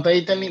 Sí, y no te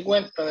diste ni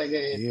cuenta de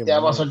que Sí, ya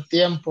pasó mano. el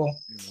tiempo.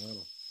 Sí,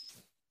 mano.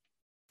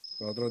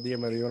 El otro día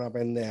me dio una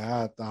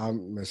pendejada,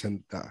 me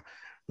sentaba.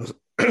 No, sé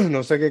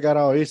no sé qué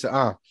carajo hice.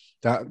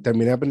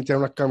 Terminé de pintar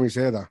unas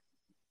camisetas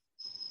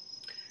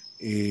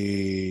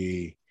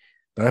y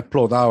estaba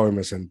explotado y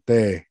me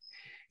senté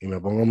y me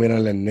pongo a mirar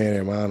el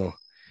nene, mano.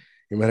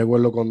 Yo me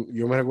recuerdo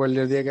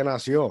el día que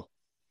nació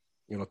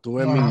y lo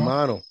tuve en mis Ajá,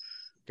 manos,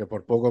 que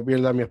por poco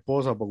pierdo a mi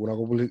esposa por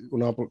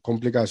una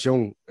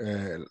complicación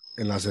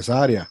en la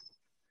cesárea.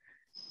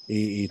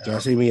 Y estoy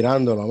así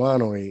mirando la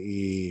mano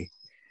y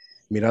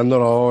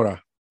mirándolo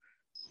ahora,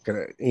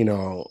 y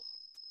no,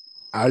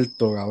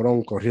 alto,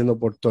 cabrón, corriendo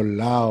por todos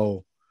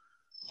lados,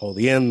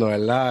 jodiendo,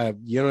 ¿verdad?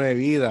 Lleno de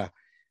vida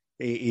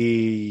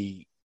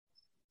y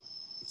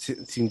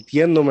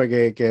sintiéndome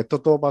que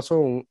esto todo pasó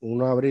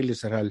un abrir y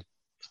cerrar.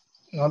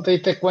 no te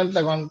diste cuenta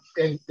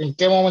en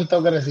qué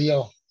momento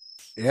creció.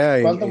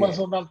 Yeah, ¿Cuánto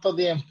pasó tanto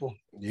tiempo?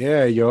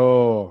 yeah, yo,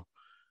 o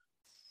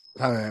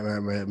sea,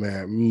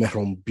 me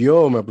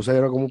rompió, me puse a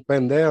llorar como un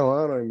pendejo,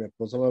 mano, y mi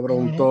esposa me Ujú.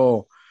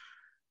 preguntó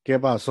qué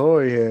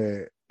pasó y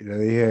le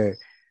dije,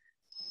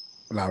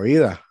 la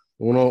vida.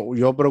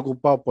 Yo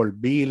preocupado por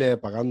biles,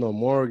 pagando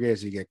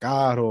mortgage y que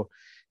carro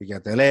y que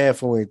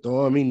teléfono y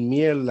todo mi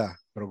mierda,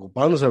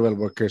 preocupándose,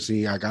 porque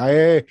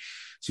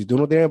si tú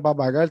no tienes para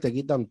pagar, te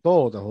quitan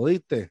todo, te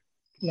jodiste.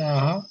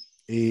 Ajá,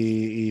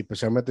 Y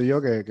especialmente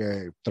yo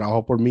que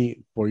trabajo por mí,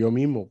 por yo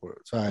mismo,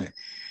 ¿sabes?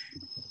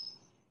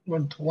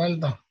 por tu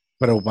cuenta.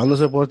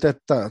 Preocupándose por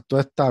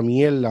toda esta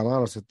mierda,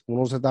 mano,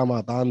 uno se está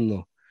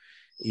matando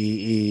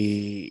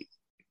y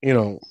you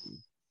know,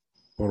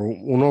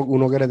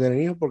 uno quiere tener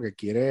hijos porque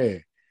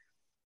quiere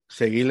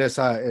seguir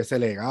ese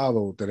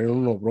legado, tener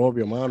uno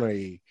propio, mano,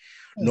 y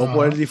no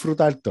poder Ajá.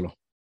 disfrutártelo.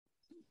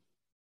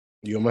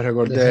 Yo me Porque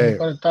recordé,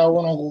 siempre está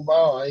uno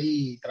ocupado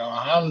ahí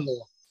trabajando.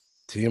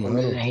 sí, Porque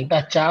mano,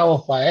 necesitas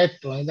chavos para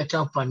esto, necesitas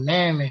chavos para el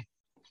nene.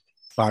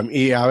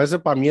 y a veces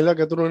para mierda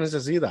que tú no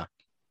necesitas.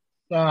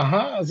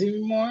 Ajá, así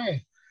mismo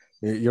es.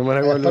 Y yo me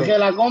Después recuerdo que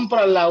la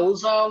compras, la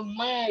usas un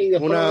mes y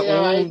después lo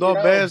dejas ahí dos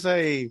tirado.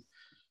 veces y,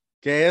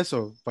 ¿qué es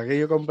eso? ¿Para qué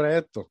yo compré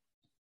esto?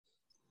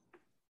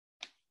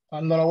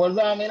 Cuando lo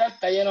vuelves a mirar,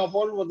 está lleno de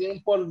polvo, tiene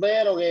un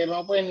polvero que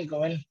no puedes ni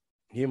comer.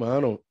 Y,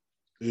 mano,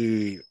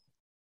 y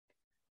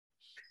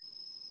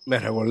me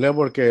recordé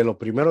porque los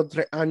primeros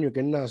 3 años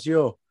que él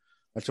nació,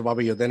 hecho,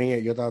 papi, yo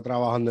estaba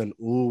trabajando en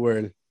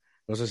Uber,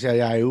 no sé si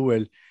allá hay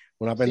Uber,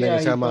 una Sí, pendeja que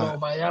se ahí, llama pero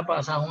para allá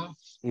pasa, Juan.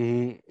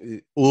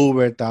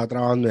 Uber, estaba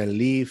trabajando en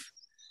Lyft,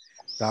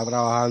 estaba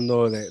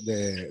trabajando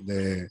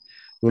de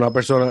una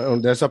persona,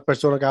 de esas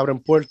personas que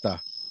abren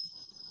puertas,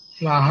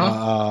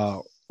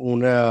 Ajá.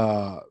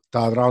 estaba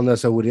trabajando de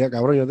seguridad,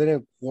 cabrón. Yo tenía,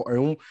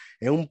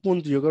 en un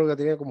punto, yo creo que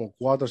tenía como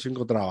 4 o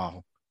 5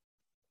 trabajos.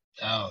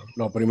 Diablo.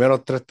 Los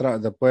primeros 3,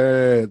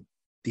 después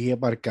dije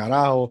para el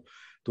carajo,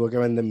 tuve que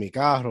vender mi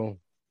carro.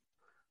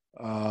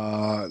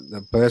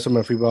 Después de eso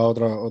me fui para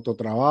otro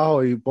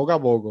trabajo y poco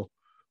a poco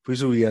fui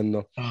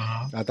subiendo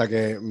Ajá. hasta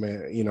que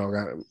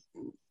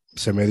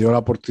se me dio la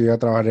oportunidad de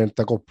trabajar en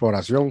esta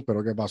corporación,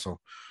 pero ¿qué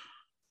pasó?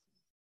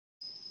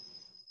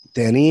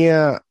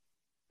 Tenía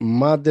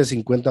más de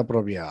 50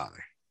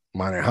 propiedades,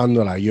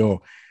 manejándola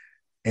yo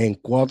en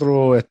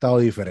 4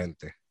 estados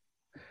diferentes: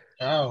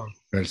 Diablo.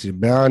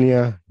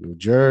 Pennsylvania, New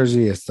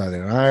Jersey,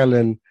 Staten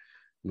Island,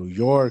 New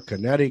York,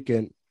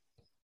 Connecticut.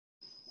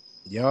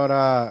 Y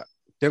ahora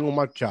tengo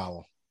más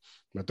chavos.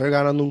 Me estoy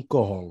ganando un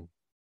cojón,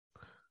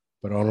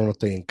 pero ahora no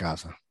estoy en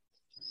casa.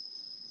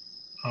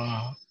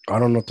 Ajá.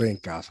 Ahora no estoy en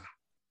casa.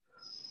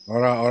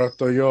 Ahora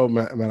estoy yo,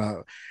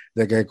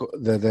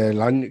 desde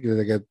el año,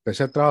 desde que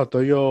empecé el trabajo,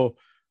 estoy yo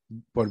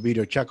por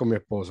videochat con mi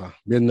esposa,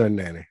 viendo el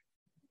nene.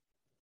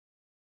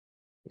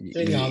 Sí,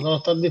 que no te Y, lo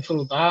estás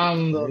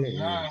disfrutando ni y,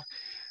 nada.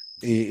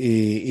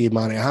 y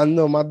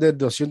manejando más de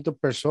 200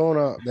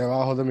 personas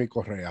debajo de mi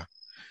correa,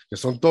 que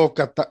son todos,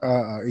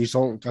 y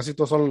son, casi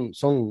todos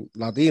son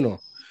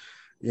latinos,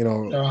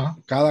 Ajá.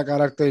 cada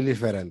carácter es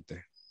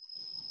diferente.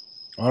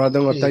 Ahora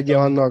tengo que Sí, estar está.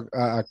 llevando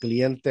a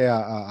clientes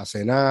a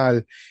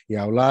cenar y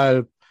a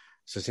hablar,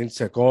 se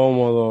siente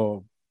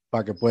cómodo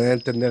para que puedan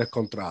entender el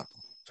contrato,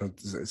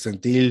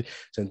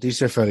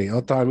 sentirse feliz.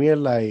 Otra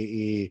mierda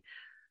y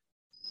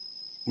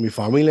mi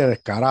familia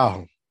del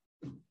carajo.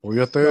 Pues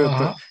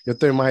Ajá. yo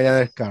estoy más allá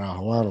del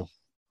carajo, mano.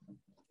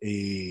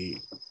 Y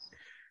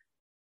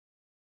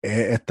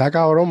está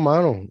cabrón,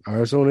 mano. A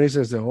veces uno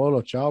dice, se jodan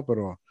los chavos,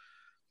 pero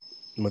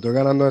me estoy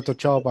ganando estos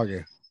chavos ¿para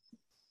qué?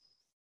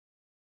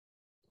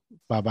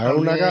 Para pagar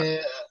Para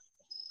que,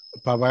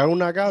 para pagar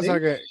una casa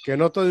sí, que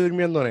no estoy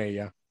durmiendo en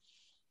ella.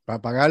 Para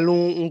pagarle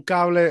un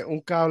cable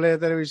de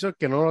televisor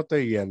que no lo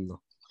estoy viendo.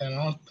 O que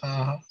no,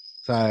 ajá.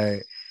 sea,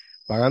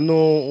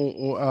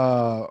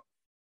 pagando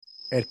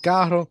el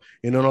carro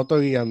y no lo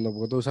estoy guiando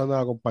porque estoy usando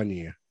la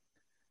compañía.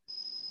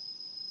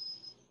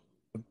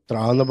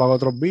 Trabajando para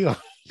otros vivos.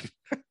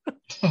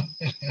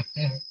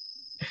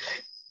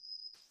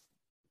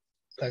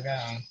 Está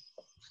acá.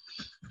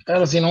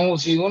 Pero si no,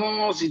 si uno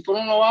no, si tú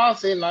no lo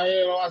haces,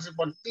 nadie lo hace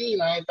por ti,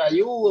 nadie te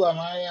ayuda,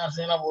 nadie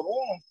hace nada por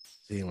uno.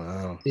 Sí,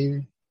 mano.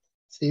 Si,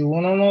 si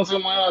uno no se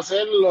mueve a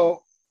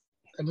hacerlo,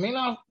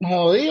 termina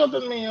jodido,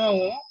 termina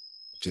uno,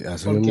 Sí,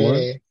 así mismo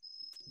es.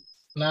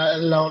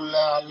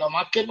 porque lo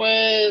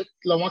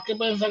más que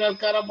pueden sacar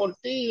cara por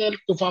ti es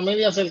tu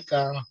familia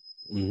cercana.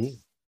 Ujú.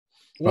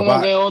 Papá,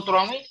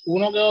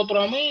 Uno que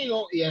otro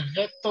amigo y el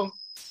resto,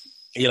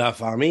 y la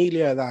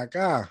familia de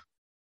acá.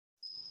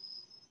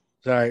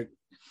 O sea,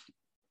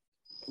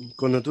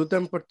 cuando tú estás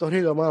en Puerto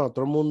Rico, mano,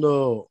 todo el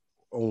mundo,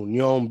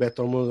 unión, ves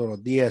todo el mundo todos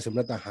los días,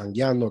 siempre están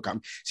jangueando,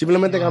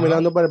 simplemente ajá,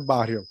 caminando por el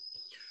barrio.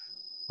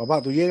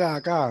 Papá, tú llegas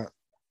acá,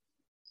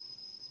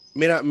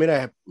 mira,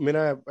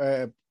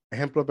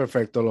 ejemplo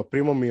perfecto, los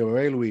primos míos,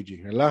 bebé y Luigi,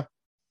 ¿verdad?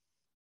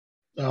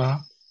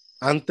 ajá,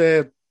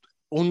 Antes,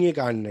 uña y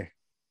carne.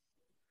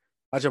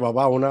 Hace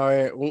papá, una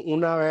vez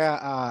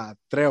a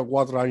 3 o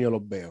 4 años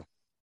los veo.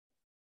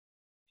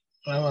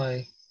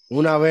 ahí.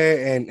 Una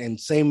vez en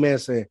 6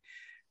 meses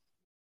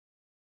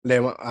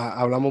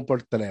hablamos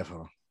por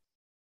teléfono.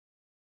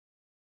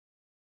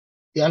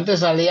 Y antes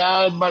salía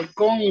al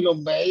balcón y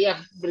los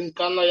veías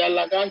brincando allá en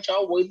la cancha,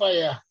 oh, voy para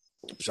allá.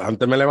 Pues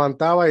antes me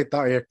levantaba y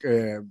estaba, y es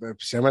que,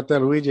 especialmente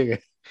Luigi,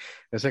 que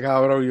ese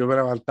cabrón, yo me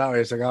levantaba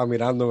y se quedaba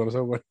mirando, no sé,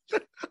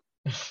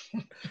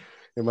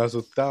 y me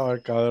asustaba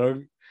el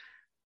cabrón.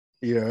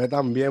 Y bebé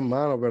también,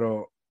 mano,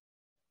 pero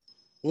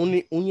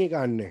uña y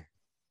carne.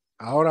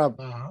 Ahora,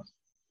 Ajá,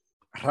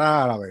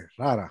 rara vez,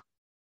 rara.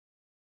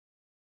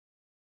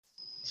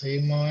 sí,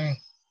 muy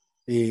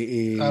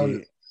Y,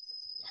 y,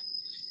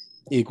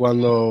 y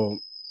cuando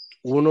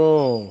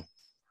uno,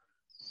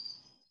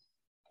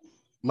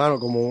 mano,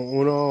 como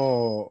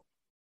uno,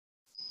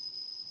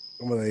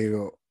 ¿cómo te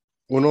digo?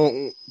 Uno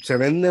se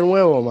vende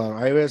nuevo, mano.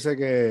 Hay veces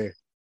que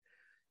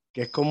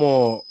es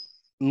como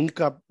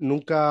nunca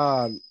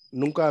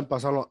han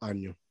pasado los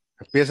años.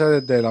 Empieza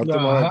desde la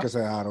última vez ajá, que se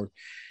dejaron.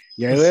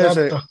 Y hay veces,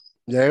 exacto,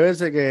 y hay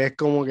veces que es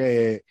como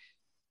que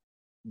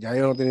ya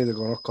yo no te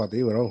conozco a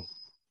ti, bro.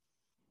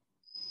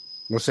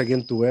 No sé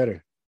quién tú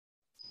eres.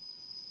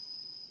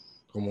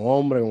 Como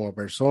hombre, como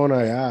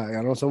persona,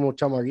 ya no somos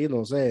chamaquitos,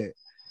 no sé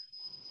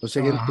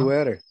quién tú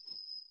ajá, eres.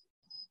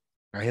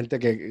 Hay gente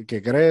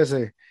que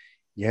crece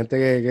y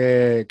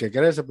gente que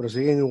crece, pero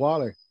siguen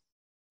iguales.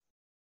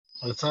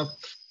 exacto.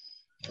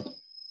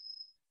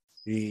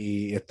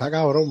 Y está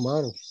cabrón,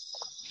 mano.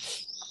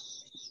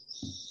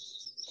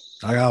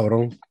 Está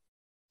cabrón.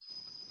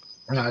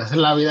 A veces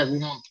la vida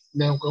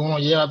que uno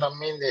lleva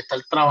también de estar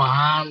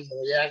trabajando,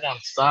 llega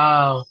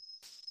cansado,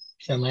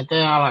 se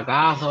mete a la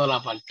casa o al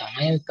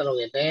apartamento, lo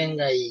que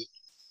tenga,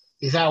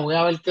 quizás voy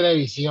a ver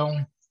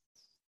televisión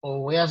o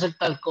voy a hacer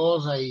tal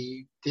cosa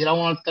y tira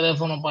uno el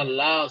teléfono para el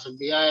lado, se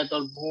olvida de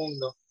todo el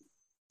mundo.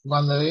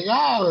 Cuando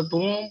diga, tú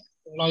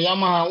no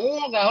llamas a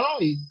uno, cabrón,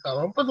 y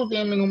cabrón, pues tú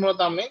tienes mi número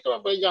también, tú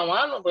me puedes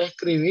llamar, me puedes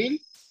escribir,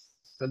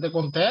 yo te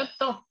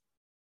contesto.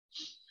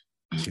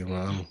 Sí,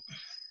 mano.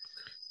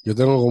 Yo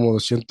tengo como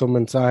 200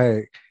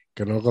 mensajes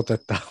que no he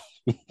contestado.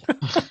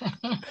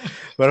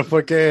 Pero es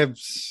porque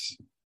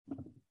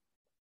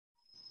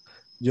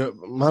yo,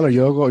 mano,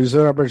 yo soy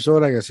una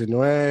persona que si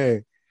no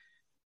es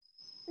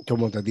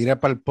como te tira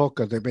para el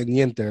podcast, estoy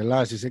pendiente,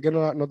 ¿verdad? Si sé que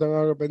no tengo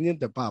algo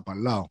pendiente, para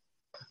el lado.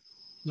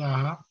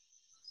 Ajá,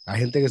 Hay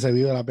gente que se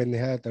vive la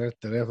pendeja de tener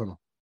teléfono.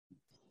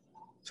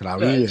 Se la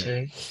ya, vive,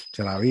 che.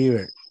 se la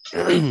vive.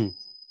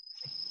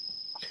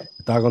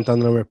 Estaba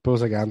contando a mi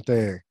esposa que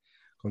antes,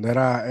 cuando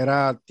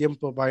era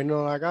tiempo para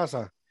irnos a la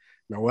casa,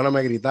 mi abuela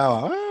me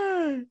gritaba,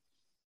 ¡ay!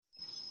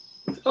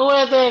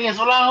 Súbete, que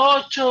son las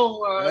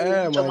 8, ay, un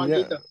Mañana.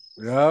 chamaquito.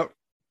 Ya,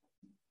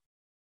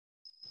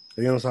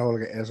 yo no sabe lo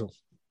que es eso.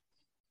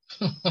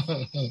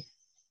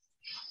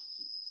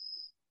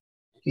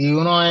 Y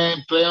uno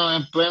en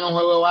pleno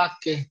juego de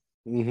básquet. Es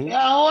Ujú.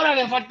 ahora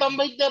que faltan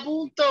 20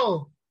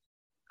 puntos.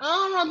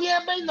 No, no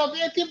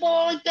tienes tiempo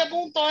para 20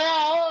 puntos, es ¡Es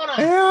ahora.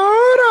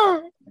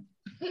 ahora!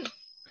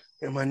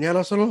 Que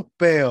mañana son los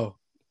peos.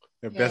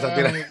 Empieza a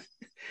tirar, Ay.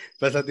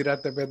 empieza a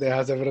tirarte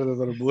pendejas frente a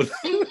todo el mundo.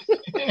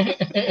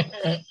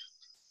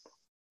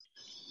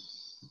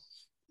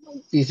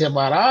 Y se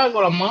paraba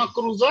con las manos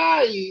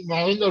cruzadas y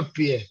moviendo el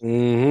pie.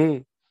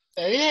 Ujú.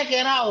 Te dije que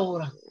era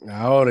ahora.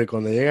 Ahora, y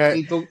cuando llega,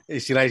 Y tú, y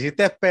si la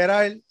hiciste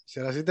esperar,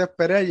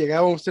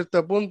 llegaba a un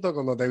cierto punto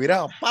cuando te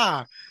viraba,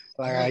 ¡pa!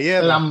 La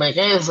galleta. lambe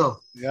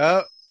queso.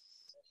 Ya.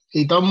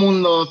 Y todo el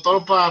mundo, todos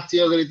los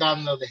partidos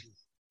gritándote.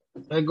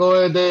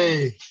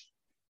 Recógete. Eh,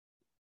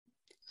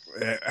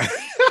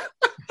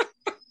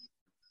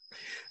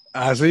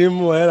 así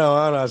mismo era,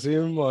 mano, así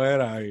mismo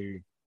era.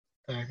 Y,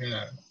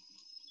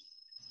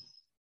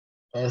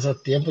 En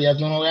esos tiempos ya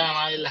tú no ves a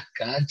nadie en las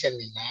canchas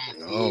ni nada.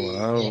 no, Ni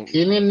mano.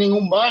 aquí ni en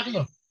ningún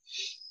barrio.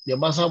 Yo he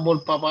pasado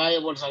por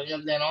Papaya, por salir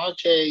de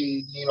noche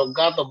y ni los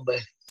gatos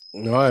ves.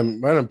 No,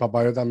 bueno, en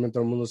Papá también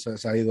todo el mundo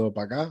se ha ido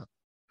para acá.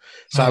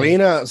 Ay,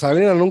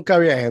 Sabina nunca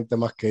había gente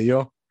más que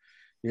yo.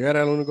 Yo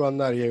era el único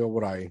andariego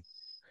por ahí.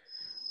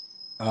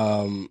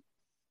 Um,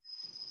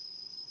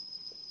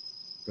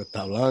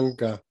 Costa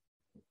Blanca.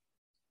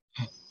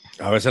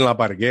 A veces en la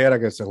parguera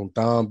que se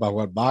juntaban para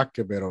jugar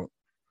básquet, pero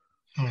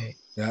ay,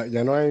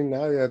 ya no hay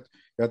nadie.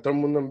 Ya todo el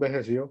mundo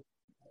envejeció.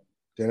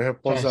 Tiene chacho, sí.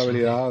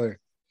 responsabilidades.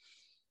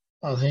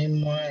 Así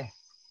mismo es.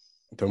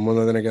 Todo el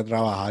mundo tiene que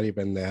trabajar y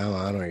pendeja,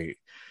 mano. Y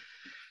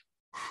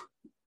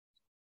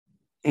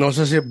no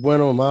sé si es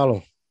bueno o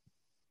malo.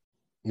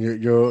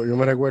 Yo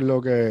me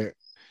recuerdo que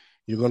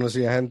yo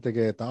conocía gente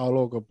que estaba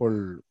loco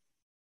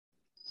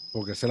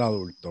porque es el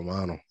adulto,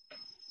 mano.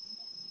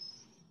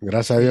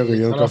 Gracias a Dios que Sí,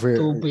 yo nunca fui.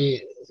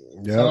 esa es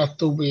Ya, la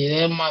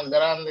estupidez más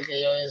grande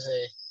que yo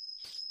hice.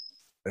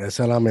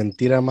 esa es la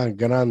mentira más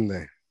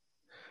grande.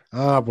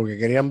 Ah, porque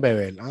querían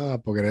beber. Ah,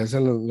 porque querían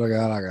hacer lo que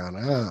da la gana.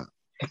 Ah,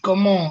 Es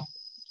como,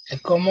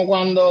 es como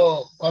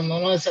cuando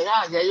uno dice,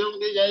 ya yo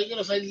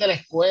quiero salir de la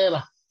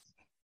escuela.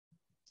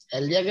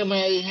 El día que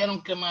me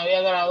dijeron que me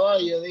había graduado,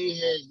 yo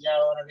dije, ya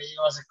ahora que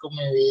yo voy a hacer con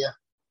mi vida.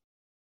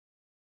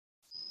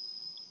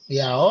 Y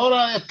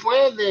ahora,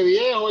 después de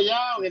viejo ya,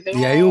 que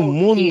y hay un tengo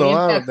mundo,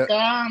 500 mano.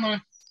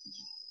 canas,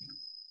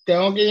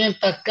 tengo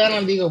 500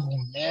 canas, digo,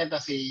 puñeta,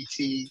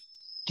 si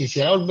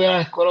quisiera volver a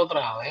la escuela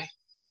otra vez,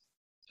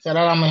 esa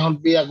era la mejor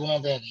vida que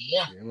uno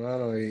tenía. Sí,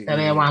 mano, Te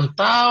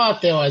levantabas,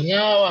 te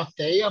bañabas,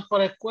 te ibas por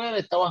la escuela,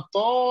 estabas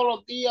todos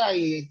los días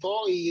y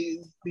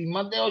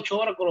más de 8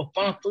 horas con los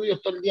panos tuyos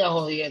todo el día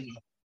jodiendo.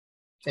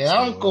 Te sí,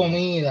 daban mano.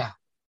 comida,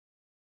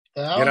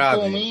 te daban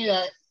Gratis.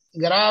 comida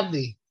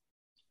gratis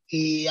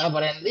y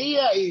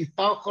aprendías y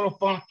estabas con los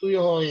panos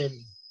tuyos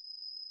jodiendo.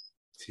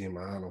 Sí,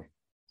 mano.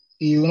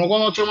 Y uno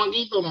cuando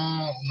chamaquito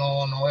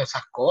no ve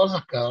esas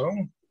cosas,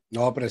 cabrón.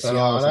 No Pero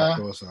apreciaba esas ahora,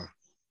 cosas.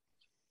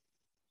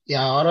 y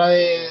ahora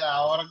que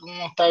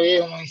uno está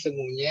viejo, uno dice,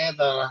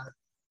 muñeta,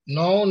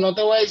 no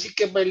te voy a decir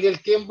que perdí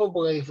el tiempo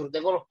porque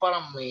disfruté con los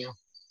panas míos.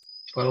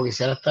 Pero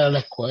quisiera estar en la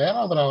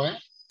escuela otra vez.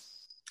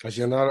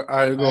 Haciendo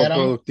algo Éramos,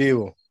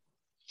 productivo.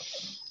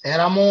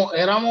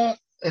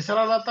 esa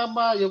era la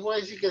etapa, yo puedo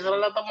decir que esa era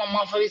la etapa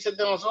más felices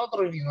de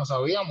nosotros y no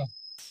sabíamos.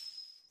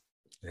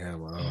 Yeah,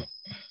 mano.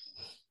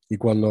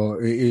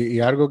 Y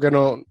algo que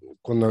no,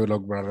 cuando lo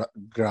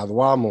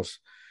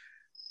graduamos,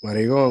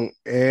 maricón,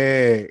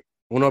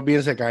 uno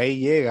piensa que ahí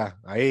llega,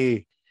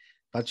 ahí,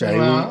 tacho,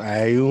 ¿Verdad?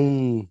 hay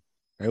un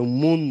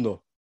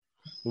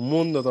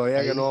mundo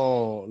todavía que Ahí,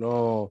 no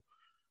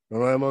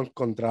nos hemos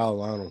encontrado,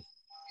 mano.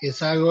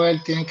 es algo,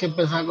 él tiene que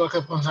empezar con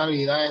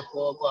responsabilidades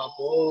poco a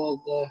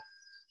poco,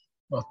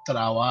 los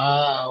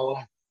trabajos,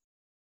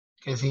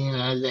 que si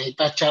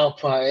necesitas chavos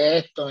para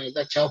esto,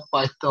 necesitas chavos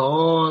para esto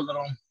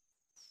otro.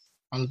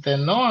 Antes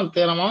no,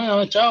 antes era mami,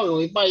 dame chavo, que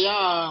voy para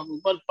allá, voy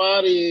para el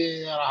party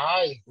de la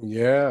high.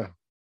 Yeah,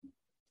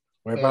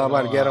 voy para la Pero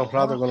parquera un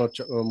rato ahora, con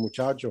los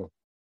muchachos.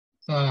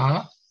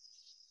 Ajá,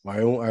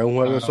 Hay un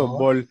juego de claro.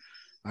 softball,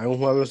 hay un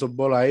juego de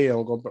softball ahí,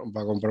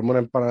 para comprarme una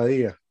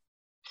empanadilla.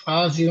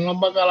 Sí, unos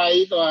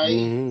bacalaitos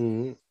ahí,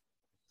 Ujú,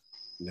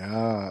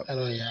 ya,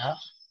 pero ya.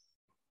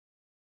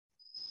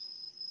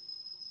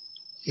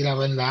 Y la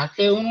verdad es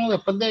que uno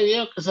después de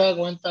viejo que se da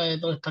cuenta de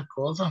todas estas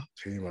cosas.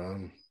 sí,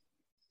 mano.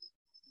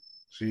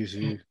 Sí,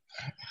 sí.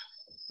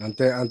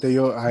 Antes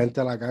yo, la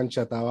gente de la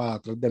cancha estaba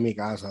atrás de mi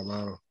casa,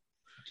 mano.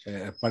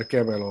 El parque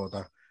de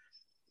pelota.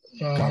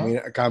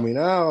 Ajá.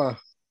 Caminaba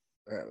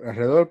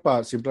alrededor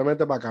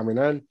simplemente para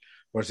caminar.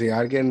 Por si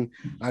alguien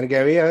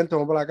veía, gente,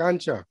 vamos para la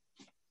cancha.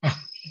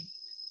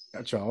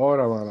 Cacho,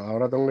 ahora, mano,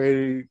 ahora tengo que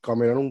ir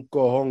caminar un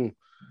cojón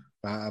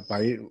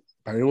para ir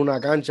a una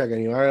cancha que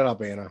ni vale la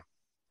pena.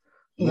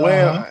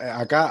 Nueva, Ajá.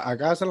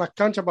 acá hacen las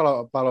canchas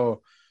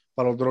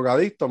para los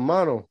drogadictos,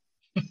 mano.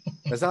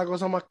 Esa es la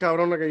cosa más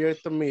cabrona que yo he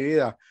visto en mi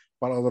vida.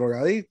 Para los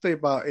drogadictos y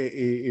para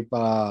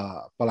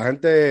la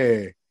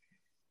gente,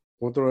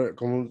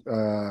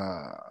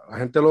 la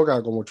gente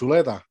loca, como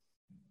chuleta.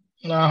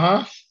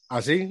 Ajá.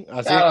 Así es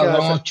que Claro, hace,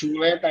 como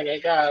chuleta,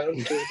 que cabrón,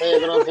 chuleta, yo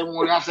creo que se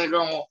murió hace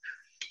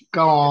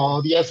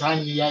como 10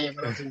 años ya, yo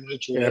creo que se murió que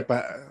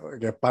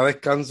chuleta. para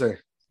descanse,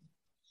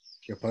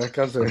 que para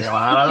descanse. Que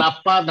bajaran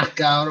las patas,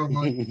 cabrón,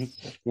 ¿no?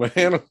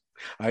 Bueno,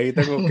 ahí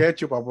tengo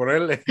ketchup para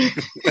ponerle.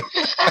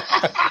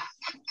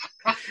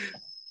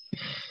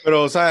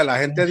 Pero, ¿sabes? La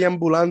gente de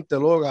ambulante,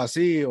 loca,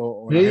 así,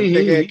 o la Sí, gente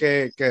sí, que, sí.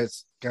 que, que,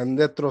 que han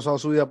destrozado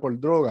su vida por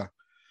droga.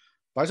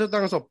 Para eso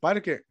están esos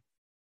parques.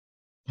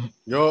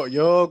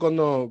 Yo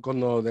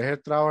cuando dejé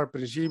el trabajo al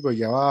principio,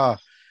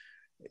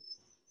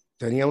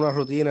 tenía una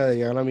rutina de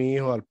llevar a mi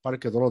hijo al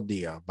parque todos los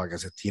días, para que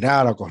se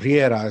estirara,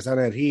 corriera, esa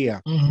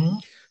energía. Ujú.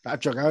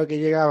 Tacho, cada vez que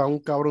llegaba, un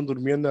cabrón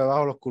durmiendo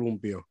debajo de los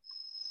columpios.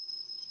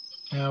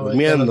 A ver, que los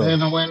Durmiendo. nenes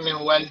no pueden ni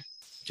jugar.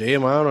 Sí,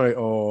 mano.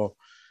 O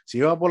si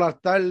iba por las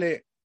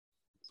tardes,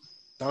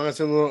 estaban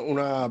haciendo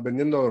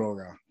vendiendo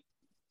droga.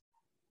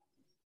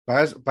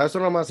 Para eso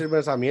nada más sirve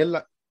esa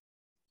mierda.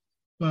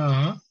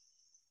 Ajá.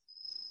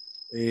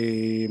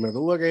 Y me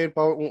tuve que ir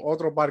para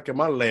otro parque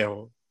más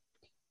lejos.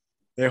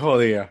 Es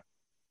jodida.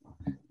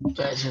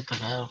 Entonces, está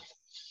claro.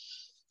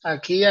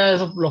 Aquí ya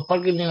los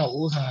parques ni los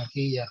usan,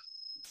 aquí ya.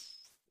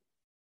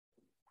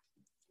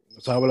 No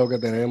sabes lo que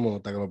tenemos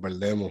hasta que lo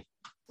perdemos.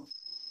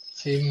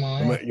 Sí, Yo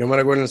mano. me, yo me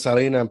recuerdo en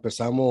Salinas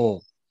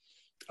empezamos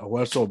a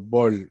jugar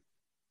softball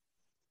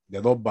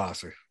de dos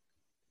bases.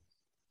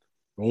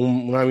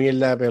 Una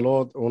mierda de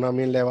pelota, una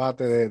mierda de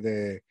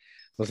bate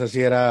no sé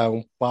si era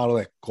un palo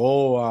de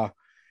escoba,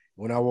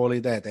 una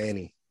bolita de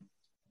tenis,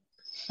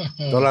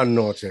 todas las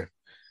noches.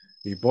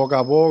 Y poco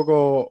a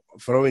poco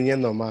fueron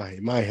viniendo más y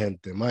más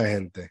gente, más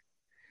gente.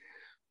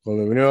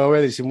 Cuando vinimos a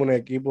ver, hicimos un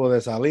equipo de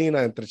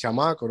Salinas entre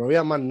chamacos, no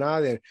había más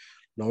nadie,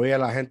 no había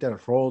la gente del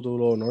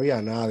rótulo, no había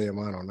nadie,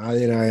 hermano,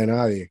 nadie, nadie,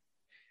 nadie.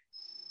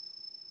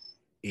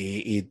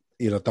 Y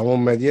lo estamos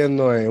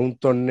metiendo en un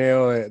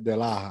torneo de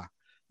Laja,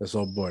 de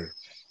softball.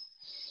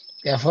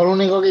 Que fue lo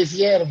único que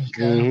hicieron,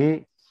 cabrón,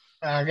 Ujú.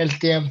 en aquel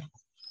tiempo.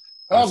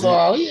 No, Así,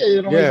 todavía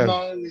yo no, yeah.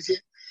 no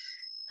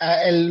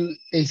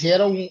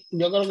hicieron,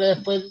 yo creo que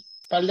después, un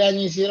par de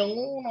años hicieron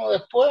uno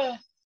después,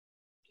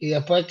 y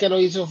después que lo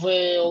hizo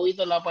fue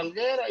Obito en la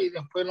Palguera, y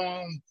después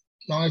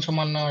no han hecho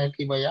más nada de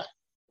aquí para allá.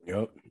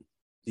 Yo.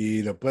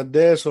 Y después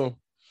de eso,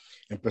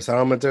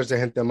 empezaron a meterse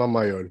gente más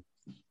mayor,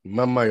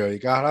 más mayor. Y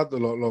cada rato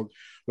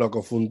lo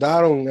que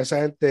fundaron,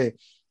 esa gente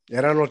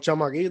eran los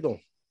chamaquitos,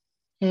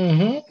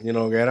 Ujú. y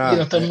lo que Y era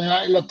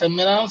los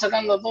terminaron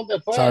sacando todos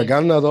después.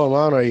 sacando a todo,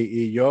 mano.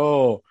 Y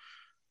yo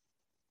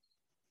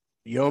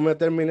me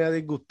terminé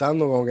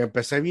disgustando, como que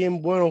empecé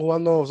bien bueno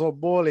jugando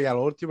softball y a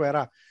lo último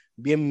era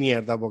bien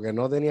mierda, porque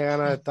no tenía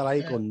ganas de estar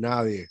ahí con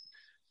nadie.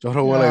 Yo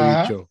huele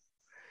Ajá. bicho.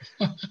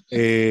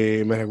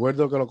 Me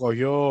recuerdo que lo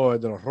cogió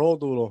el de los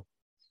rótulos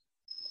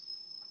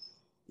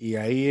y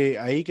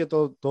ahí que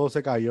todo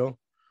se cayó.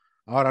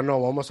 Ahora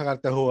no, vamos a sacar a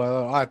este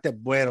jugador. Este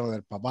es bueno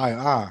del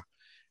papá.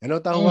 Él no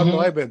está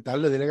jugando ahí, Ujú. pero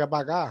dale, dile que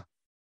para acá.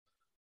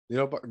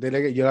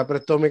 Dile que yo le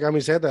presto mi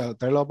camiseta,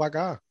 tráelo para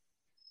acá.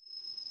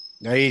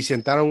 Y ahí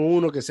sentaron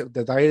uno que te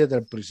está ahí desde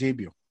el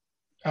principio.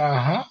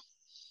 Ajá.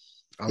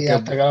 Y Aunque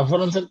hasta que lo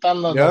fueron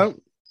sentando todo. ya,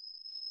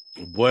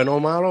 bueno o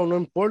malo, no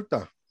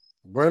importa.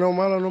 Bueno o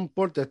malo, no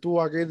importa.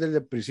 Estuvo aquí desde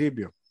el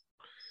principio.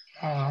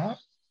 Ajá.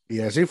 Y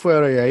así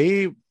fueron. Y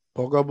ahí,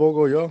 poco a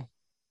poco ya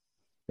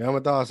me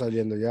estaba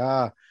saliendo.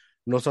 Ya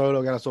no sabía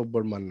lo que era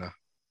softball más nada.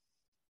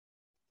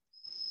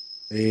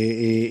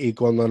 Y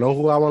cuando no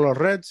jugaban los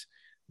Reds,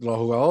 los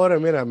jugadores,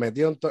 mira,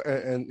 metían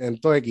en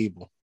todo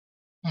equipo.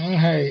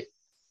 Ujú.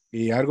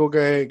 Y algo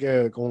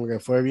que como que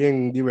fue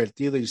bien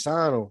divertido y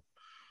sano,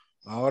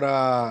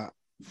 ahora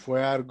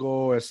fue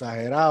algo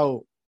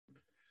exagerado.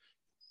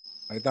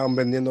 Ahí estaban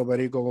vendiendo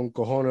perico con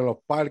cojones en los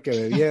parques,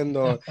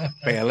 bebiendo,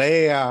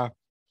 pelea, Ay,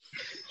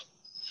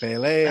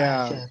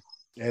 pelea.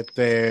 qué-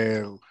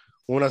 Este,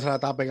 una se la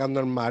estaba pegando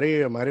al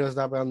marido, el marido se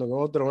estaba pegando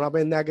con otro. Una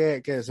pendeja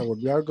que se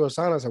volvió algo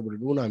sana, se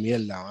volvió una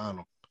mierda,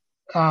 mano.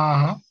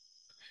 Ajá.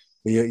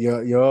 Y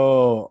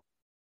yo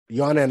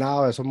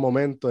anhelaba esos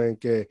momentos en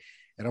que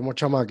éramos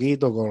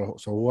chamaquitos,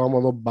 solo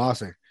jugábamos dos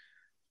bases.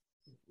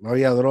 No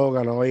había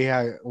droga, no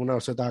había una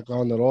se estaba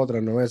acabando la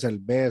otra, no había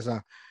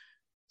cerveza.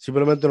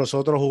 Simplemente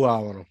nosotros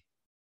jugábamos.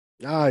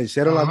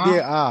 Hicieron las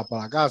 10, Ajá,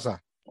 para la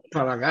casa.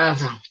 para la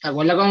casa. ¿Te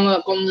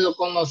acuerdas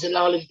cuando hacían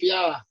las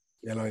Olimpiadas?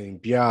 Y en la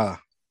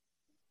Olimpiada.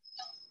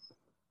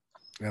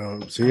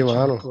 Pero, sí, Hacho, nos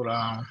mano.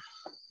 curaban.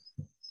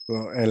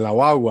 En la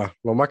guagua.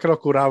 Lo más que nos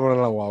curaban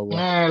en la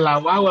guagua. La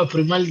guagua el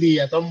primer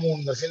día, todo el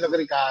mundo haciendo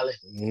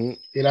cricales, Ujú.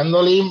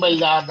 tirando limba y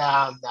de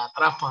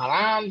atrás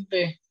para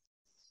adelante.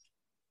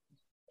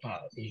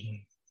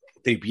 Ay,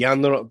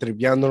 Tripeándonos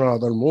a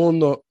todo el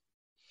mundo.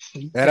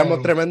 Éramos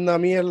pero, tremenda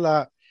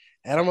mierda.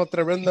 Éramos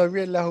tremenda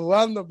mierda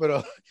jugando,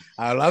 pero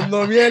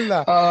hablando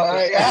mierda.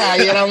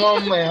 ahí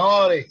éramos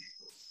mejores.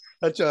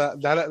 Hacho,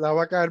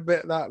 dame acá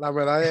la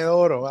medalla de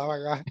oro. Dame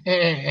acá.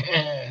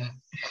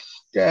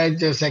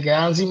 Chacho, se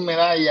quedan sin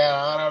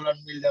medalla, ahora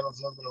hablan mil de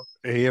nosotros.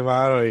 Y,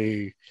 mano,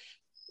 y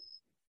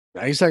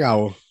ahí se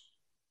acabó.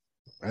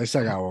 Ahí se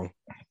acabó.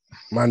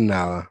 Más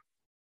nada.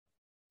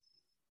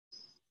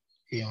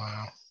 Y,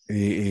 mano,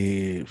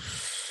 Y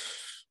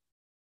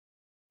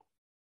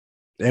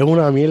es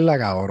una mierda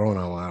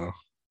cabrona, mano.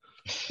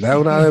 Da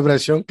una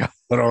depresión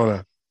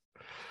cabrona.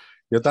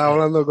 Yo estaba sí.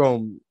 hablando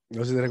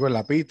no sé si te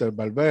recuerdas, Peter, el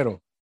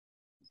barbero.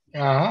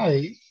 Ajá,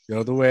 y, Yo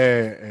lo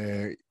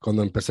tuve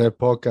cuando empecé el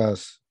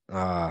podcast,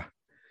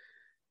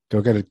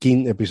 creo que el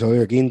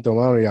episodio quinto,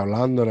 mano, y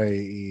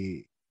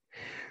hablándole.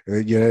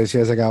 Yo le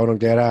decía a ese cabrón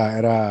que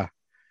era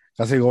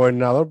casi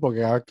gobernador,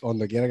 porque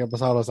donde quiera que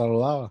pasaba lo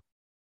saludaba,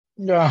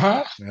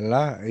 ajá,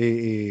 ¿verdad?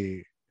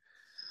 Y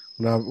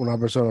una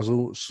persona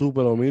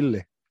súper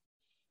humilde.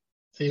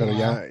 sí, Pero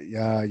mano.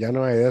 ya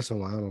no hay de eso,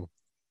 mano.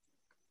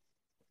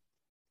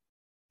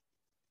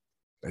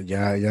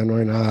 Ya no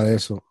hay nada de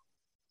eso.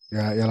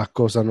 Ya las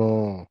cosas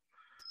no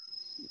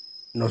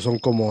son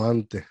como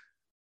antes.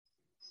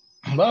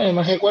 Bueno, yo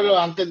me recuerdo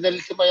antes de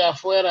irse para allá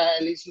afuera,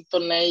 él hizo un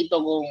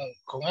torneito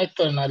con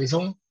esto en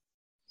Arizona.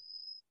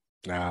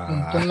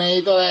 Ah,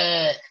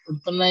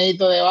 Un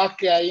torneito de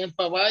básquet ahí en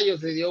Papayo,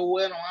 se dio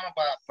bueno, mano,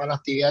 para la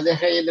actividad de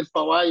Reyes del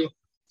Papayo,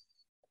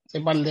 hace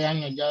par de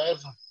años ya de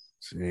eso.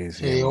 sí, Se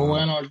sí, dio mano.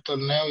 bueno el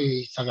torneo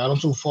y sacaron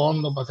su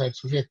fondo para hacer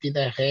su fiestita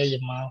de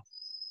Reyes, mano.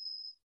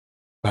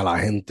 Para la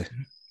gente.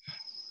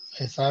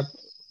 Exacto.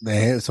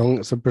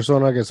 Son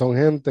personas que son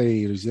gente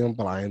y lo hicieron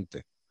para la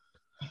gente.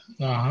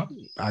 Ajá.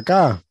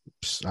 Acá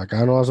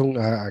no hacen,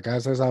 acá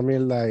es esa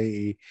mierda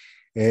y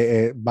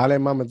vale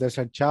más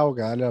meterse al chavo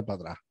que darle para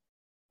atrás.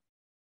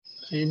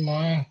 Sí,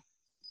 man.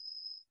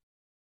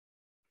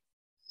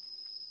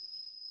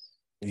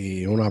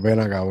 Y una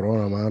pena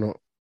cabrona, mano.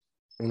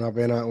 Una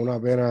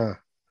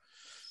pena.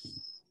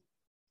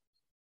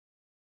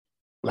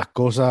 Las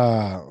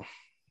cosas,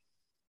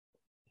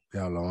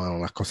 diablo, mano,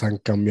 las cosas han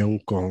cambiado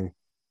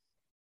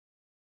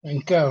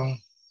 ¿En qué? Man?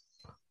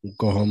 un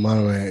cojón,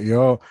 mano.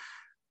 Yo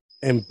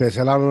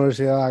empecé la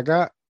universidad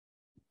acá,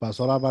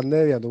 pasó la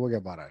pandemia, tuve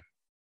que parar.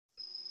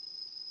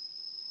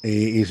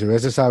 Y si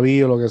hubiese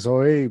sabido lo que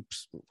soy,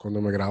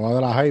 cuando me gradué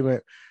de la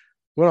Jaime,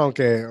 bueno,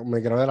 aunque me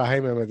gradué de la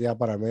Jaime, me metí a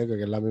paramédico,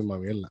 que es la misma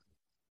mierda.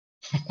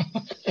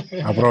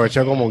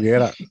 Aproveché como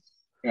quiera,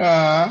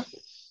 Ah,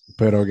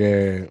 pero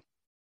que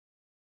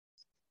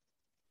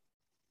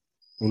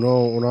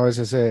uno a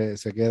veces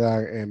se queda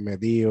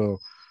metido,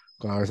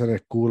 con a veces en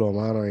el culo,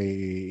 mano,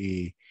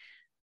 y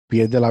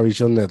pierde la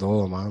visión de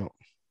todo, mano.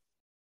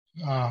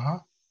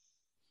 ajá.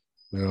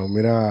 Pero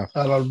mira, Se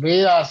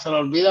le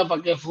olvida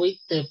para qué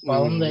fuiste, para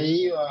dónde ujú,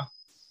 iba.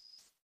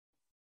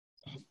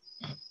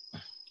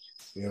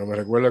 yo me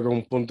recuerdo que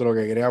un punto lo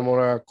que queríamos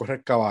era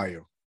correr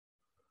caballo,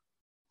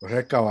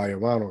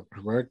 mano,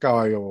 correr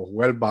caballo,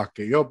 jugar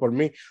básquet. Yo, por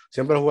mí,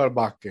 siempre jugué al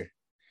básquet.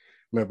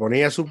 Me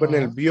ponía súper Ajá.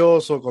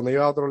 nervioso cuando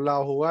iba a otro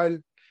lado a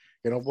jugar,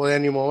 que no podía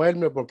ni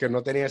moverme porque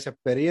no tenía esa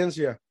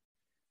experiencia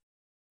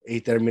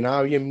y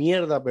terminaba bien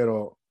mierda,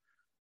 pero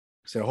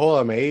se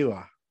joda, me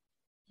iba,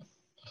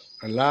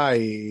 ¿verdad?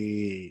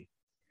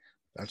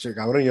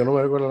 Cabrón, yo no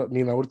me recuerdo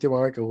ni la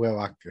última vez que jugué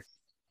básquet.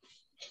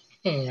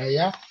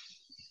 Allá.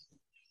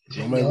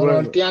 No me Yo acuerdo. la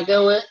última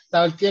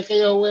que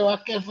yo jugué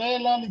básquet fue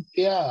en la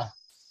Olimpiada.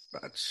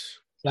 Ach,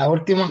 La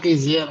última que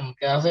hicieron,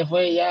 que hace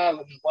fue ya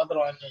como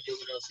 4 años, yo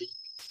creo, sí.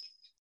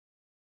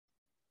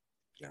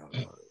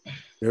 cabrón.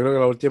 Yo creo que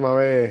la última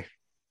vez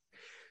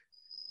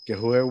que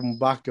jugué un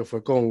básquet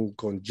fue con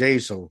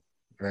Jason,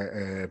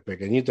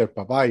 pequeñito, el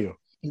papayo,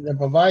 De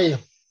papaya.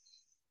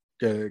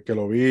 que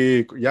lo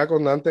vi ya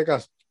con antes,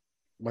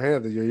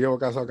 imagínate, yo llevo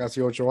casado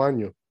casi 8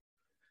 años,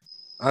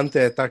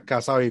 antes de estar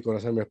casado y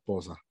conocer a mi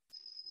esposa.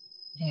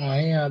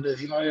 Imagínate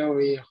si no yo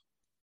vi.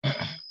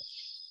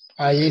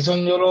 A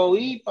Jason yo lo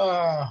vi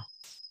para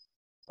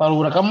el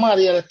huracán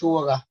María, él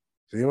estuvo acá.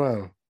 Sí,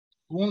 mano.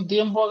 Hubo un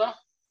tiempo acá.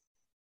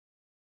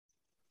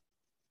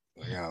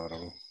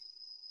 Cabrón.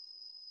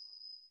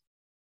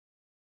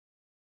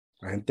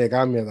 La gente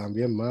cambia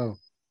también, mano.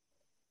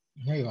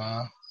 Sí,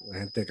 va. La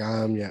gente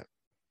cambia.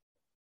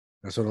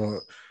 Eso no,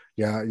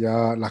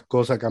 ya las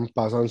cosas que han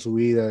pasado en su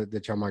vida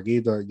de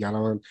chamaquito ya la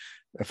van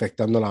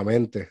afectando la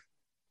mente.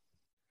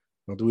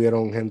 no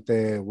tuvieron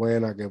gente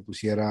buena que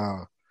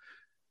pusiera,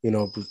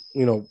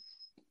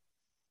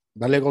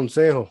 darle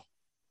consejos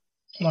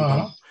y,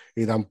 Ajá.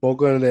 y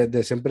tampoco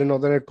de siempre no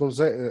tener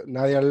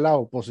nadie al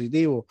lado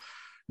positivo,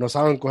 no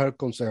saben coger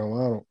consejos,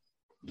 mano.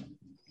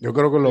 Yo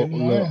creo que Sí,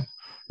 mae.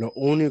 lo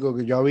único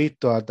que yo he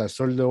visto hasta el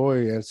sol de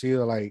hoy han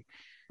sido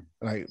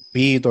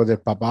Pito del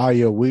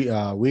Papayo,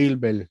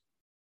 Wilber,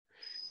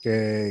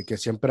 que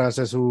siempre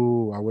hace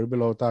a Wilber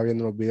lo estaba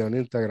viendo en los videos en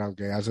Instagram,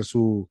 que hace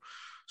su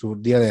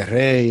Día de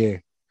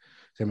Reyes,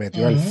 se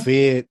metió al Ujú.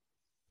 fit,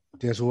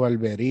 tiene su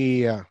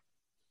barbería,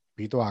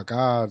 Pito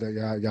acá,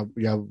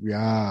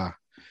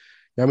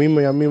 ya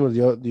mismo,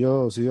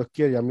 si Dios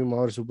quiere, ya mismo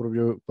abre su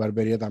propia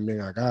barbería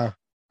también acá.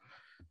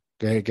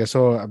 Que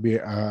eso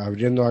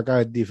abriendo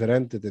acá es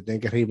diferente, te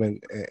tienes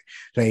que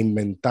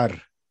reinventar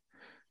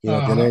y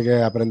lo tienes Ajá.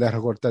 que aprender a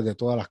recortar de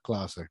todas las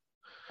clases,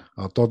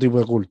 a todo tipo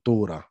de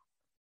cultura.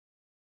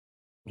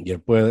 Y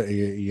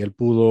él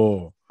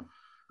pudo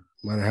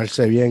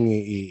manejarse bien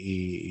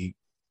y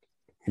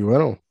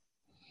bueno,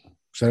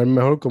 ser el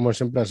mejor como él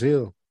siempre ha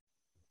sido.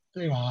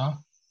 Sí, mae.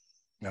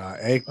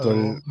 Héctor,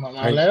 Pero me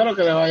alegro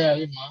que le vaya a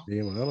ir, mae.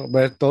 sí, mano,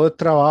 pues, todo es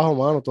trabajo,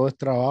 mano, todo es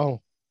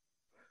trabajo.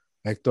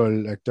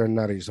 Héctor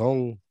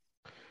Narizón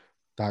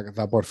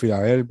está por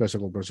Filadelfia, se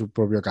compró su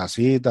propia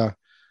casita,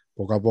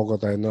 poco a poco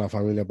trayendo a la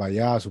familia para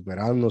allá,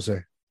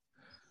 superándose.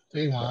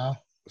 Sí, mae.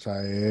 O sea,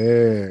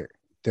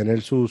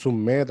 tener sus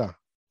metas.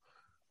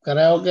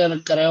 Creo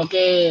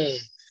que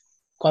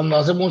cuando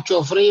hace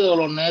mucho frío,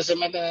 los nenes se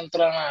meten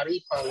dentro de la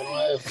nariz para que no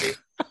le dé frío.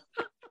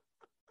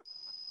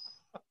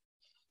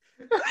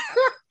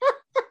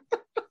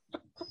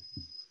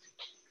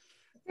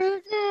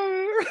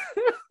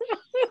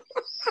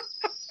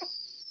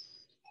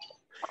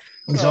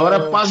 Y sobra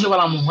Ah, espacio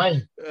para la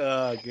mujer.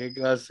 qué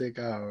clase,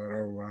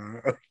 cabrón,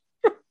 mano.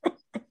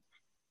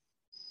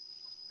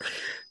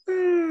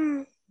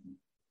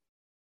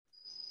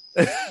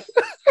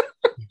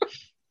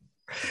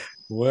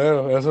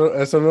 Bueno,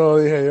 eso no lo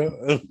dije yo.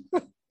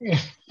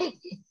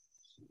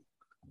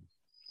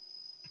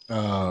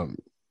 Ah,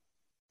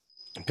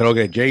 creo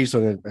que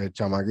Jason, el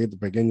chamaquito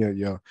pequeño,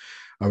 ya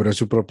abrió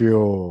su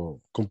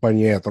propio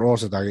compañía de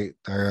troces,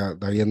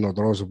 está yendo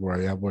troces por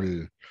allá por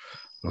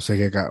no sé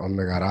qué,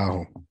 dónde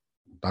carajo.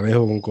 Está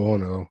lejos con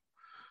cojones, ¿no?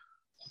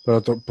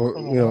 Pero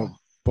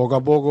poco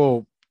a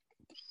poco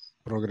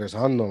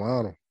progresando,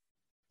 mano.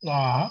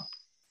 Ajá. No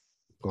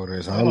se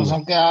Progresando.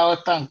 han quedado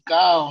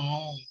estancados,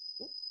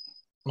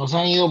 no se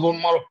han ido por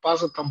malos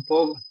pasos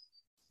tampoco.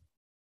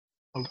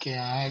 Porque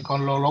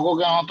con lo loco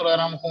que nosotros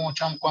éramos como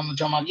cuando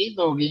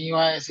chamaquitos, ¿quién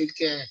iba a decir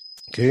que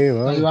Sí,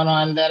 nos mano. íbamos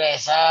a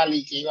enderezar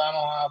y que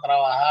íbamos a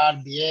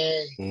trabajar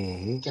bien,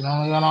 Ujú. que no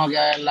nos íbamos a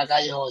quedar en la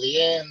calle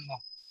jodiendo?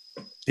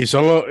 Y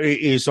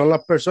son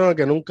las personas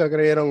que nunca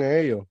creyeron en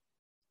ellos,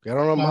 que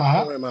eran los más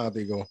Ajá,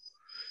 problemáticos,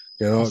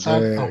 que no,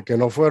 exacto. que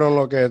no fueron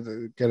los que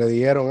le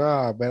dijeron,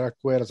 ven a la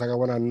escuela, saca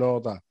buenas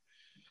notas,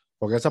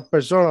 porque esas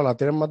personas las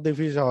tienen más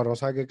difícil ahora, no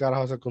saben qué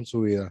carajo hacer con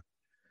su vida,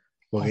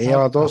 porque ella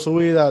lleva toda Exacto. su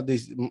vida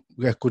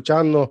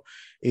escuchando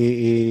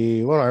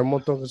bueno, hay un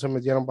montón que se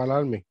metieron para el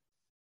army.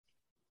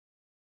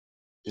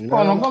 Y Pues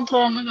nada no más,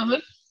 encontraron nada que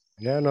hacer.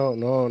 ya no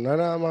es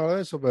nada malo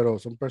de eso, pero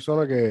son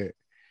personas que,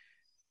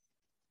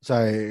 o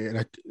sea,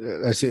 el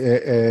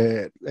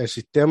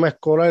sistema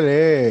escolar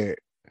es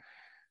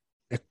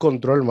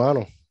control,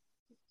 mano,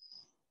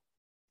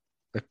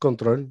 es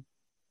control.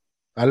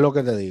 Haz lo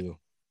que te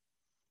digo.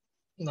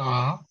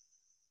 Ajá.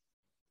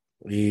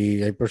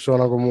 Y hay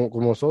personas como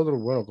nosotros,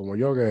 bueno, como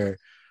yo, que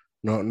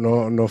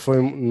no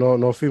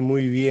fui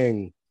muy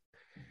bien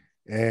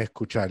en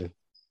escuchar.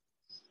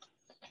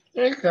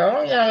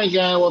 Cabrón, ya vi que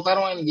me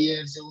votaron en 10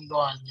 el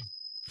segundo año.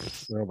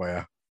 Bueno, para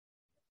allá.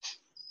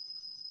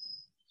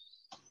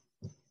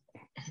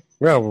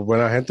 Bueno, pues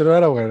buena gente no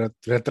era, porque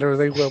era tres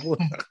veces hijo de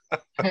puta.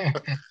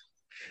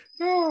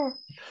 No.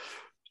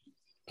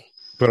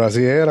 Pero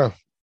así era.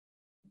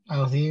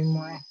 Así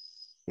mismo es.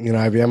 Y no,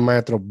 había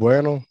maestros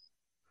buenos,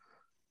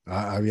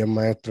 había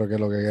maestros que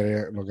lo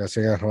que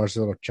hacían era robarse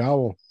de los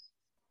chavos.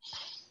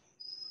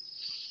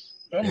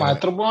 Los Era,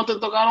 maestros buenos te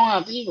tocaron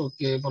a ti,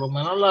 porque por lo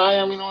menos la hay,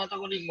 a mí no me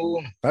tocó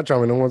ninguno. tacho, a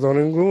mí no me gustó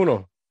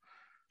ninguno.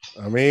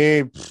 A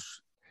mí,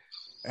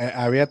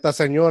 había esta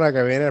señora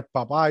que viene el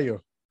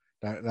papayo,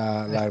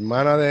 la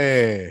hermana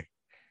de,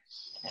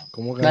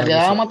 ¿cómo La carajo que que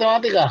daba se?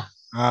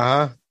 matemáticas.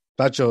 Ajá,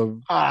 tacho,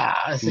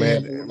 Ah, ese hijo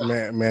de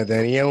puta. me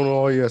tenía un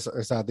odio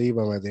esa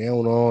tipa, me tenía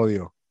un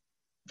odio.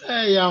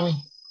 Yami.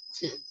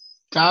 Sí.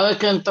 Cada vez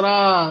que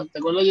entraba, ¿te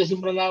acuerdas? Yo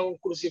siempre andaba con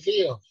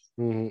crucifijo.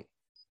 Ujú.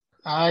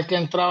 Cada vez que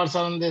entraba al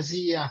salón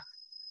decía,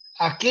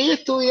 aquel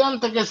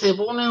estudiante que se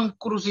pone un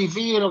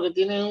crucifijo lo que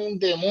tiene es un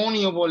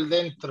demonio por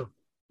dentro.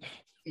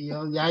 Y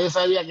yo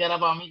sabía que era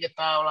para mí que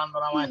estaba hablando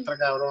la maestra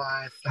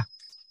cabrona esta.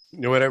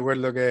 Yo me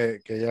recuerdo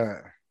que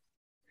ella,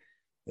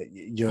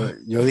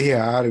 yo dije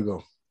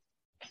algo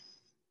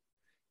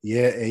y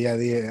ella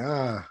dije,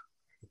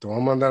 te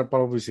vamos a mandar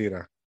para la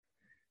oficina.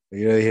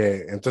 Y yo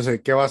dije,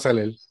 entonces, ¿qué va a hacer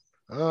él?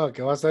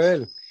 ¿Qué va a hacer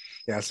él?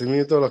 Y así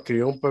mismo lo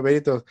escribió un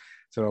papelito,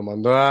 se lo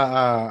mandó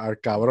al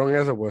cabrón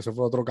ese, pues ese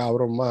fue otro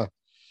cabrón más.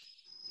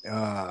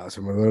 Se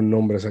me dio el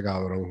nombre ese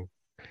cabrón.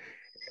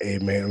 Y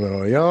me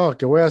lo dio,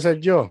 ¿qué voy a hacer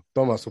yo?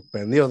 Toma,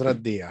 suspendido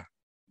 3 días.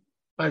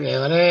 Para que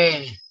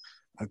bre.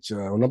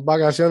 Unas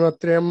vacaciones no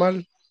estarían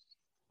mal,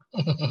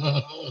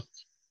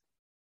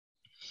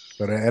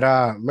 pero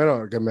era,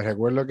 bueno, que me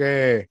recuerdo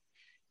que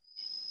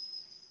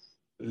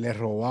le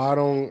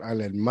robaron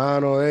al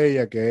hermano de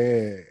ella,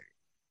 que es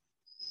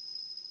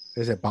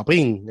ese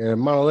Papín, el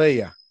hermano de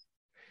ella,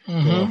 que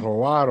lo Ujú.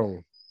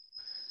 robaron.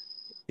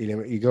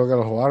 Y creo que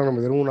lo robaron, le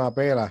metieron una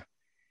pela.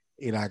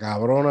 Y la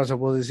cabrona se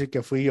puede decir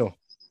que fui yo.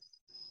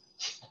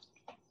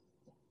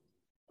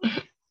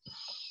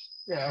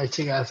 Ya,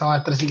 chica, esa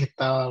maestra sí que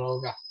estaba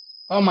loca.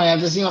 No,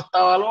 maestra sí no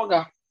estaba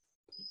loca,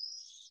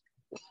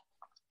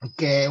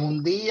 que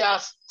un día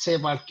se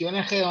parqueó en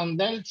el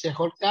redondel, se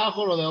dejó el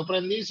carro, lo dejó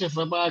prendido y se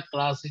fue para la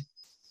clase.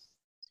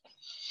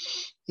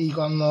 Y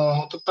cuando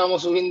nosotros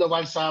estábamos subiendo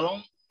para el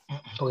salón,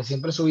 porque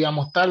siempre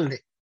subíamos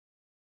tarde,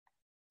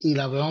 y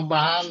la vemos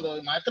bajando,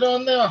 y maestra,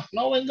 ¿dónde va?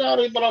 No, venga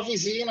ahora ir para la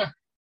oficina.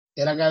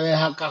 Era que había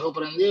dejado el carro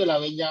prendido y la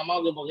habían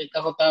llamado que porque el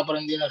carro estaba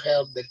prendido en el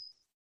redondel.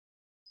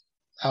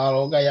 Estaba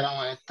loca ya la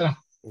maestra.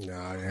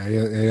 Ya,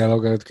 ella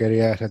lo que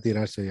quería es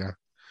retirarse ya.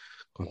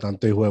 Con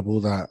tanto hijo de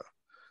puta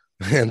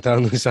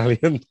entrando y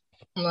saliendo.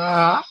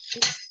 Ah,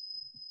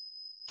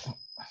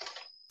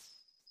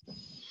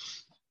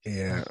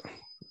 Yeah.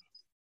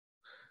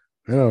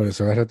 Bueno,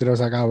 se va a retirar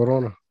esa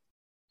cabrona.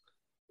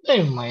 me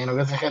imagino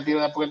que se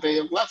retiró después que te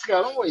dio clase,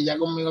 cabrón, pues ya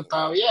conmigo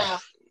estaba vieja.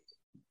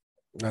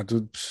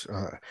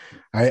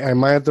 Hay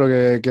maestros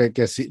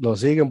que sí, lo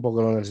siguen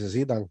porque lo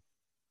necesitan.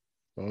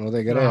 No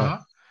te creas.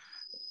 Ajá.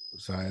 O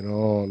sea,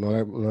 no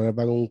le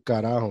pagan un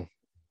carajo.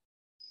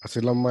 Así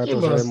los Sí,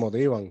 maestros se pero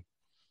desmotivan.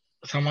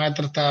 esa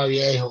maestra estaba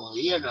vieja y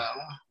jodida,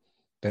 cabrón.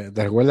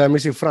 ¿Te recuerdas de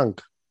Missy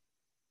Frank?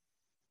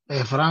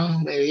 De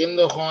Fran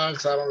bebiendo con el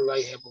salón, la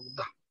hija de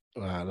puta.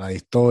 La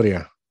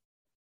historia.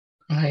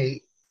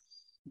 Ay,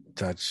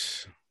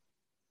 Chach.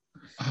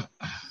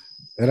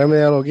 Era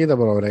media loquita,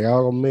 pero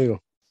bregaba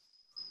conmigo.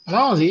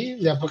 no, sí,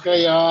 después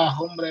que ya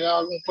hombre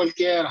con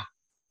cualquiera.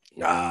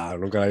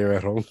 Nunca la llevé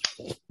ron.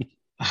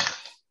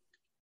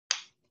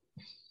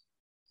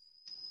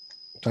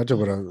 Chacho,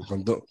 pero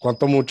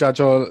 ¿cuántos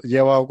muchachos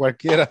lleva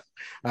cualquiera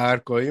a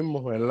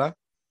alcoholismo, verdad?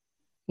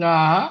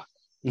 Ajá,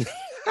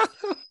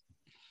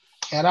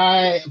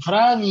 era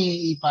Fran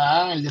y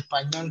Pagán, el de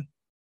español.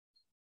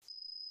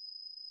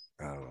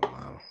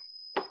 Mano.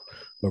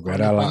 Lo que Con el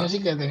de era español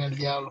sí que tenía el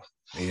diablo.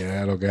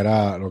 lo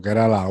que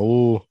era la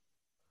U,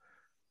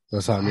 toda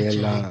esa Ah,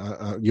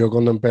 mierda. che, Yo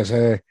cuando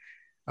empecé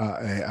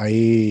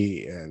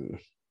ahí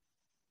en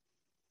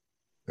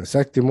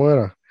séptimo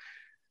era,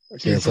 sí,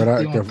 que fuera,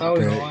 séptimo, octavo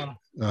y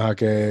noveno.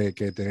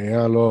 que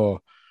tenía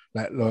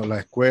la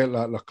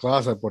escuela, las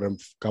clases por el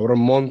cabrón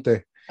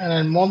monte, En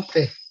el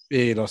monte,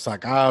 y los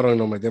sacaron y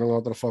nos metieron a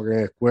otra fucking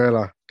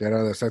escuela, que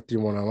era de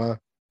séptimo nada más,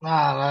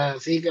 nada,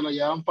 sí, que lo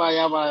llevan para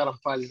allá, para Gran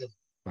Pardo.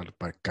 para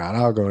el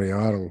carajo que lo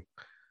llevaron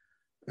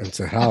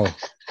encerrado.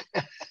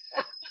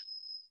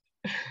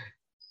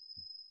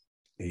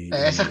 Y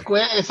Esa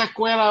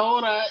escuela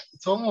ahora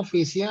son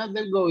oficinas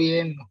del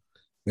gobierno,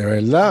 de para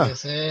verdad. que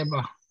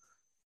sepa.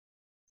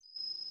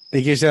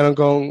 ¿Y qué hicieron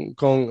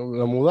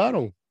lo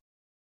mudaron?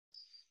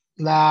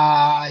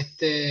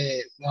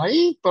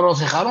 Ahí, pero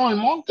dejaron el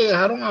monte y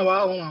dejaron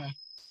abajo, ¿no?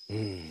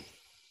 Mm,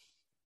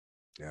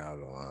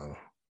 diablo, mano.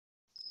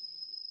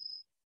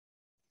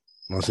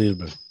 No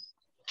sirve.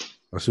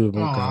 No sirve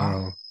para un No,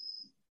 carajo.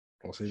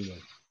 No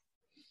sirve.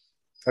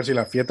 Si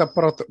las fiestas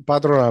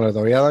patronales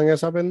todavía dan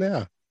esa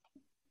pendeja.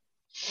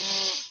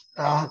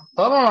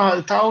 bueno,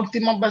 estas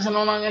últimas veces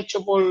no lo han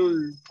hecho por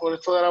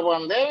esto de la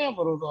pandemia,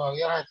 pero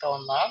todavía las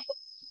estaban dando.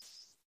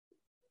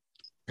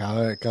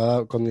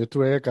 Cuando yo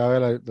estuve ahí, cada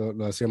vez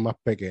lo hacían más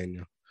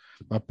pequeño.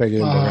 Más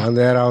pequeño. Porque Ajá,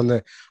 antes era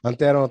donde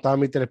estaba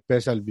Mr.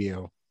 Special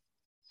viejo.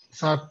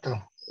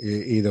 exacto.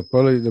 Y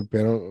después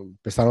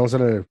empezaron a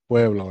hacer en el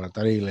pueblo, donde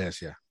está la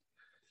iglesia.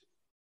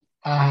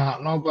 Ajá,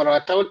 no, pero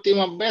estas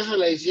últimas veces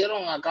le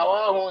hicieron acá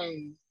abajo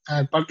en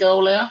el Parque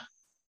AA,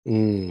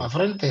 Mm, al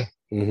frente.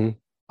 ujú.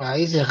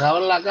 Ahí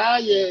cerraron la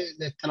calle,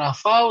 desde la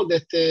fábrica,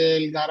 desde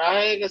el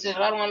garaje que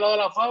cerraron al lado de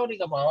la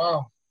fábrica para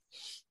abajo,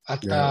 Ya.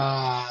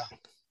 hasta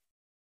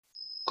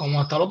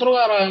como hasta el otro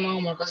garaje, más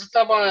o menos, casi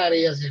esta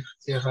panadería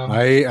cerraron.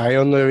 Ahí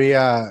donde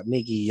vivía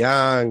Nicky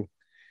Jam,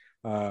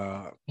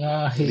 ah,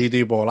 Ay, Lito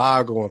y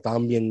Polaco, como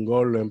estaban bien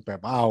gordos,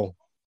 empepados.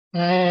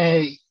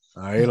 ay,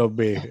 Ahí los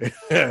vi.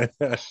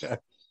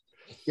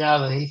 ya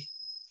ves.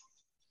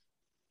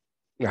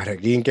 A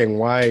Requinque en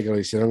Guay, que lo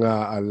hicieron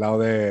al lado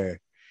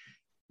de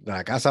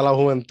la Casa de la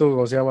Juventud,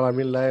 ¿cómo se llama la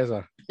mierda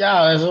esa?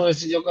 Ya, eso,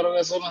 yo creo que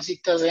eso no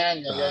existe hace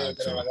años, ya yo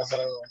creo, Tacho, la casa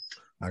de la Juventud.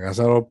 la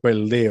Casa de los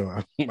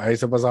Perdidos. Ahí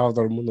se pasaba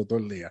todo el mundo todo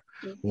el día,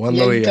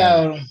 jugando Bien billar.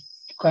 cabrón.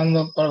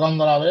 Pero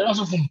cuando la abrieron,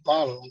 eso fue un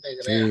palo, no te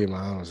creas. Sí,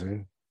 mano, sí.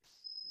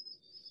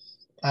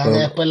 Ah, que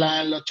Pero, después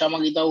los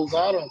chamaquitos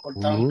abusaron,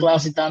 cortaron ujú.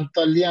 clase y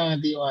tanto el día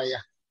metido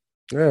allá.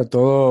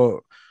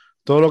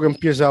 Todo lo que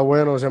empieza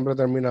bueno siempre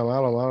termina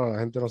malo, mano. La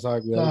gente no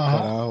sabe cuidar un Ajá.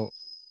 carajo.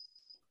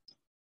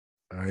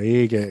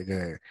 Ahí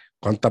que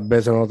cuántas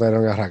veces no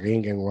trajeron a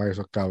Raquín, que guay,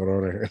 esos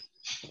cabrones.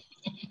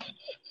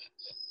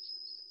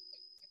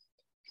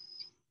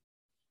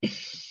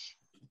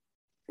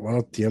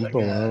 Buenos Se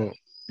tiempos, queda- mano.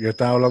 Yo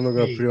estaba hablando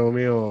con el Sí. primo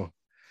mío,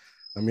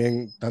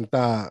 también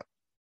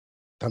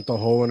tantos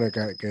jóvenes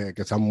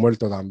que se han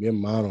muerto también,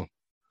 mano.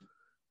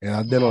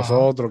 Edad de Ajá.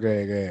 nosotros,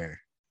 que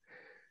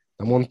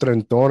estamos en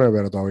trentones,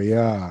 pero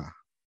todavía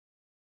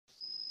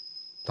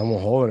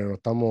estamos jóvenes,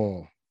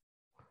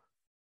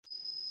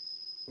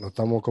 no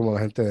estamos como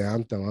la gente de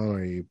antes,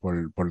 mano, y por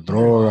Sí,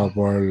 droga,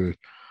 mano.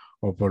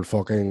 o por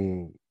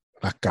fucking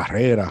las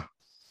carreras.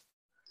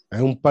 Hay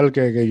un par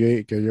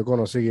que yo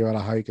conocí que iba a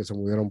la high que se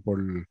murieron por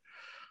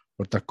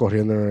estar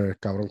corriendo en el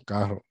cabrón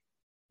carro.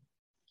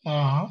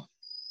 Ajá.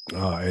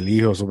 El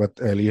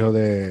hijo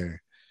de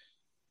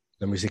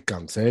Mrs.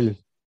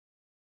 Cancel,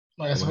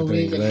 la Eso maestra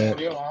de vi que él inglés.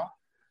 murió, ¿no?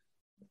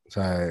 O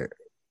sea,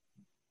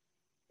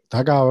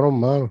 está cabrón,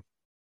 mano.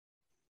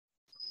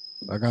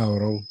 Está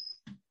cabrón.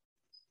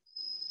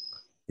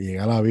 Y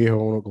llegar a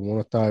viejo, como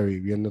uno está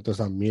viviendo toda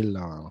esa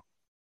mierda, mano.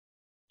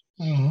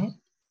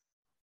 Ujú.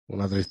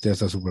 Una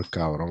tristeza súper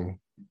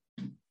cabrón.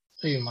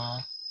 Sí,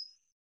 mano.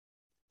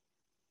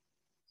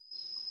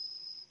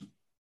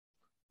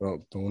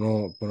 Pero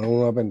pone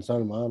uno a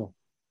pensar, mano.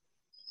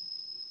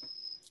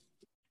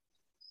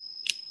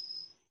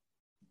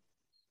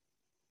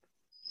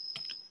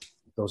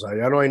 Entonces,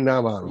 allá no hay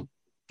nada, mano.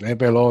 No hay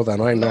pelota,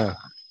 no hay No, nada.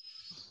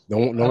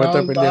 No me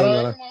estoy perdiendo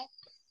ahora nada. mismo,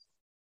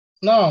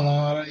 no,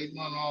 ahora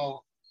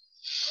mismo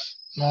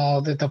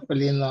no te estás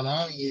perdiendo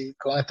nada. Y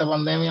con esta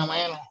pandemia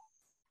menos.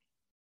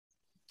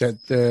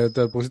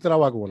 ¿Te pusiste la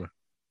vacuna?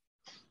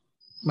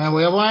 Me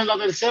voy a poner la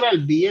tercera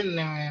el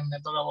viernes,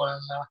 me toca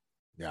ponerla.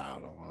 Ya,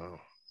 no,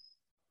 mano.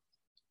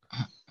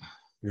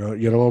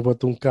 Yo no me he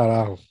puesto un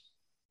carajo.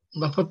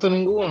 No he puesto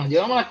ninguno.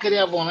 Yo no me las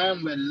quería poner,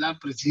 en verdad, al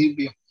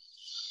principio.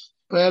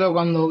 Pero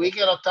cuando vi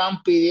que lo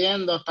estaban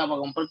pidiendo hasta para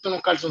comprarte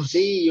unos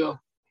calzoncillos,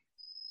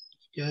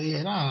 yo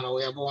dije, no, me lo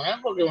voy a poner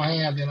porque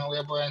imagínate, no voy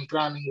a poder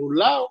entrar a ningún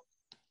lado.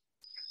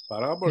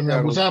 Pará, Y porque me-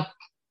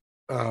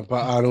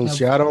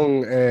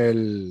 anunciaron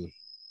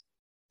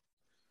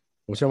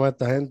 ¿cómo se llama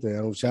esta gente?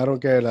 Anunciaron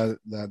que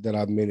de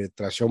la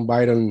administración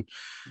Biden,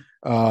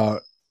 ah,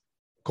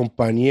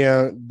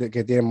 compañía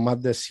que tienen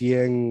más de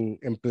 100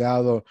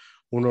 empleados,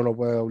 uno no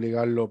puede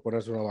obligarlo a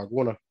ponerse una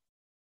vacuna.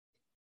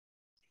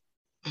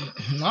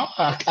 no,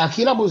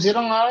 aquí la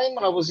pusieron ahora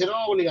mismo, la pusieron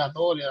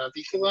obligatoria, a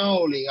ti que ponen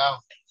obligado.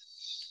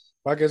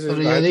 Para que si Pero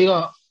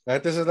la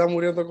gente se está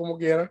muriendo como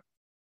quiera.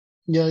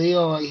 yo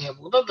digo, dije,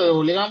 puta, te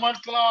obligan a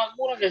ponerte una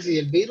vacuna que si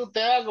el virus te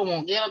da,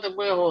 como quiera te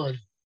puede joder.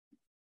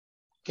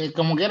 Que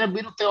como quiera el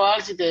virus te va a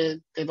dar si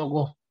te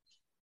tocó.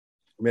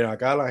 Mira,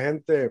 acá la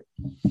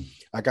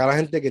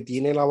gente que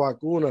tiene la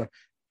vacuna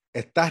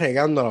está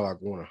regando la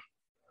vacuna,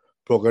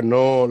 porque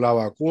no, la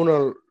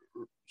vacuna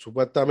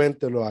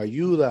supuestamente lo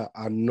ayuda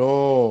a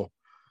no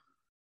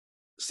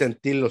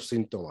sentir los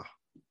síntomas.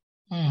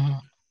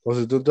 Ujú.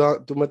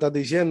 Entonces tú me estás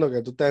diciendo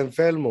que tú estás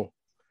enfermo,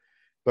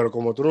 pero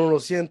como tú no lo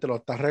sientes, lo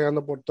estás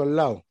regando por todos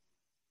lados,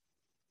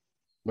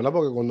 ¿verdad?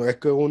 Porque cuando es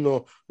que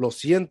uno lo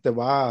siente,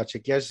 va a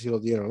chequear si lo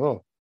tiene o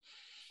no.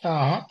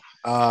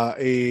 Ajá,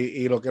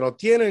 Y los que lo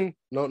tienen,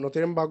 no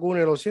tienen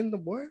vacuna y lo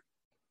sienten, pues,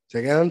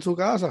 se quedan en su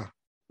casa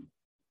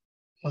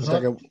hasta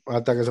que, exacto.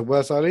 hasta que se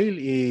pueda salir.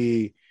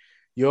 Y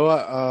yo,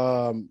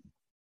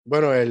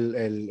 bueno,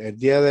 el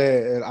día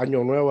del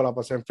año nuevo la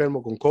pasé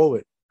enfermo con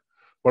COVID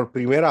por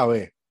primera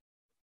vez.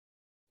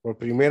 Por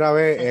primera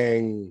vez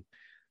en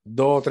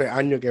 2 o 3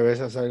 años que ves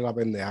a salir la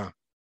pendeja.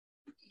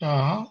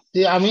 Ajá.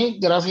 Sí, a mí,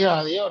 gracias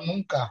a Dios,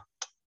 nunca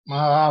me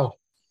ha dado.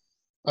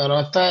 Pero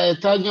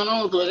este año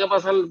no, tuve que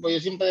pasar, pues yo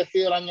siempre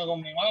despido el año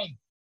con mi madre.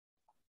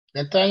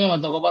 Este año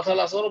me tocó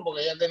pasarla solo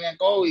porque ella tenía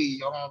COVID y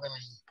yo no tenía.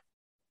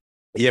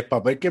 Y el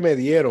papel que me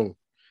dieron,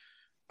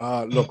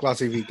 lo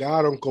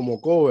clasificaron como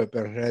COVID,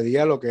 pero en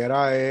realidad lo que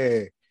era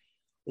es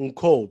un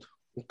cold,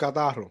 un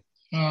catarro,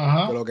 que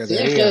Ajá. lo que Sí,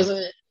 es que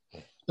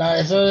tenía.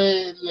 eso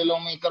de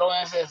los micro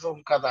ese es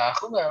un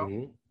catajo, claro.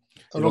 Ujú.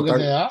 Eso Y es lo lo que te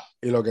están, da.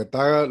 y lo que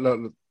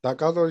está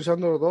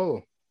categorizándolo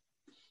todo,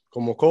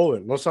 como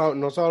COVID. No sabe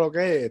lo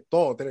que es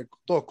todo,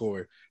 todo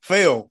COVID.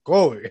 Feo,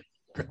 COVID.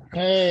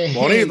 Eh,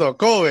 Bonito,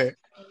 COVID.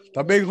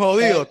 Estás bien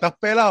jodido, eh, estás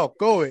pelado,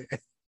 COVID.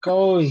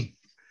 COVID.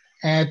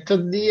 En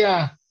estos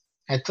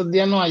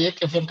días no, ayer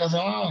que fui en casa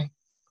de mami,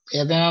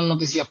 ella tenía las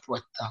noticias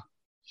puestas.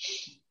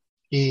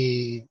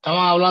 Y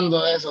estaban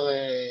hablando de eso,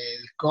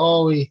 del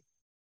COVID.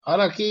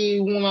 Ahora aquí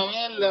hubo una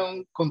mierda,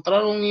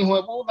 encontraron un hijo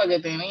de puta que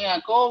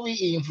tenía COVID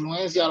y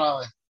influencia a la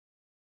vez.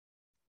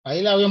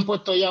 Ahí le habían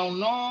puesto ya un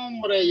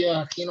nombre, yo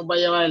aquí nos va a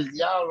llevar el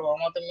diablo,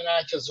 vamos a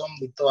terminar hecho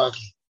zombies todo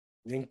aquí.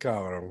 Bien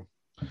cabrón.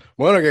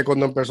 Bueno, que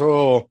cuando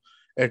empezó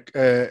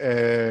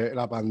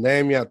la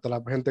pandemia, toda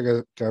la gente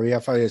que había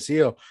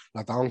fallecido,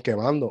 la estaban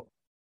quemando.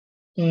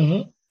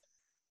 Ujú.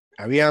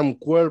 Habían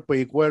cuerpo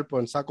y cuerpo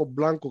en sacos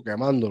blancos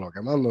quemándolo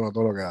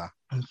todo lo que da.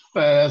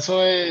 Pero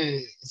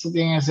eso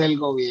tiene que ser el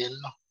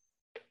gobierno.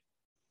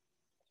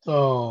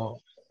 So,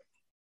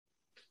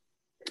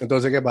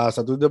 Entonces, ¿qué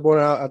pasa? Tú te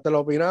pones a estar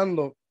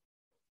opinando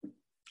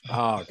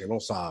Que no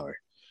sabe,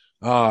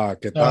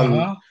 que están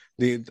Ajá,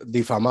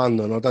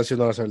 difamando, no están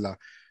haciendo la verdad.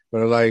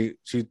 Pero like,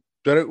 si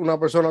tú eres una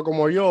persona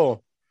como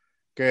yo,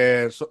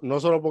 que no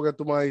solo porque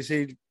tú me vas a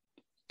decir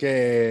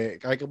que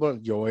hay que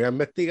poner, yo voy a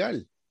investigar.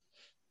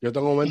 Yo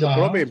tengo mente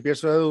propia y ajá,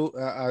 empiezo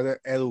a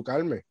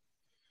educarme.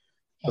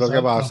 Pero ¿qué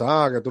exacto.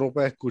 pasa? Que tú no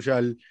puedes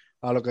escuchar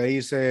a lo que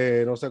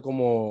dice, no sé,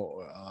 como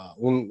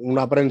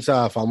una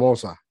prensa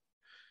famosa.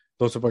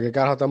 Entonces, ¿por qué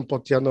carajo están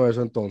posteando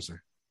eso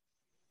entonces?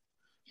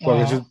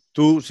 Porque Ajá,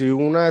 si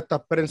una de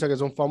estas prensas que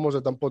son famosas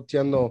están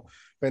posteando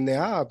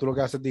pendejadas, tú lo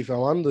que haces es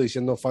difamando,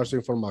 diciendo falsa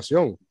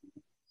información.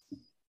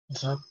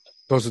 exacto.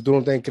 Entonces tú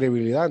no tienes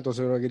credibilidad.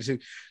 Entonces no quiere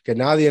decir que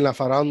nadie en la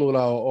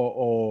farándula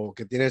o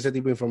que tiene ese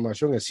tipo de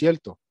información es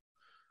cierto.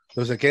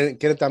 Entonces, ¿quién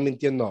está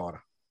mintiendo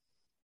ahora?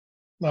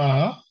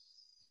 Ajá,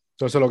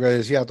 Entonces lo que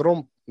decía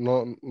Trump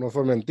no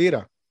fue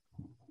mentira.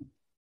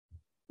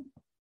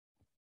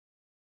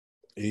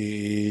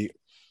 Y,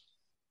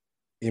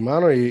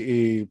 mano,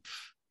 pues,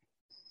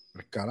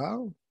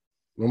 carajo,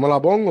 no me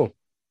la pongo.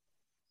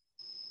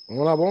 No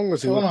me la pongo.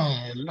 es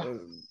una mierda.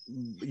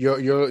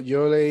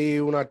 Yo leí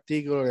un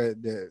artículo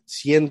de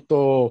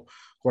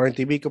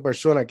 140 y pico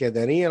personas que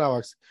tenían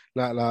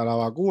la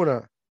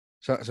vacuna,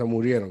 se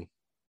murieron.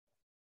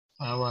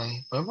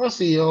 Pues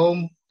sí, yo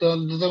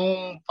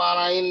tengo un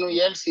pana ahí en New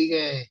Jersey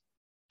que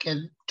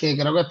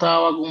creo que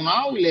estaba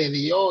vacunado y le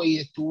dio y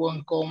estuvo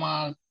en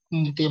coma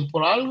un tiempo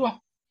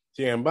largo.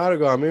 Sin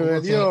embargo, a mí me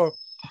Como se, dio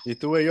y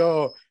estuve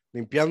yo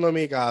limpiando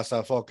mi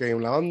casa,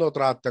 fucking, lavando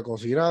trastes,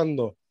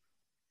 cocinando,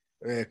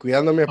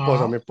 cuidando a mi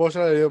esposa. Mi ajá,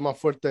 esposa le dio más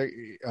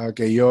fuerte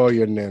que yo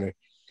y el nene.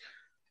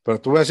 Pero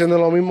estuve haciendo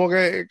lo mismo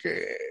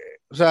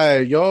o sea,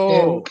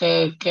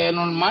 que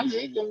normal,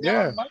 sí, que un día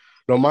yeah, normal.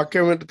 lo más que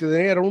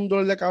tenía era un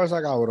dolor de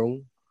cabeza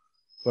cabrón.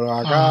 Pero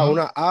acá Ajá.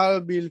 una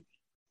Albil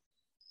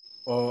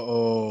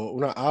o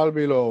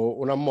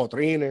unas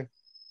Motrines,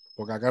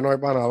 porque acá no hay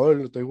panador,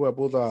 estoy hijo de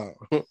puta,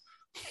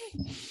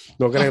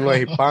 no creen los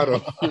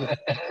hispanos.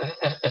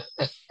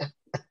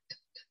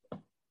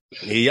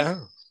 Y ya,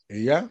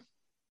 y ya,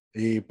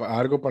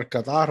 algo para el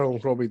catarro,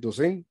 un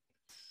Robitussin,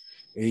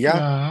 y ya,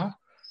 Ajá.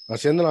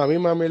 haciendo la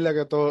misma mierda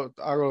que todo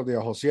hago los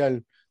días,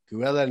 social, que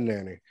voy a dar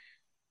nene.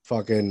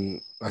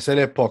 Fucking hacer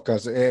el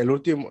podcast. El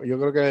último, yo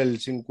creo que el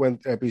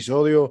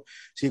episodio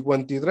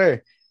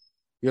 53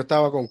 yo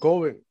estaba con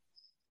COVID.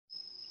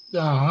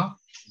 Ajá.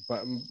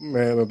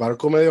 Me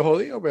parezco medio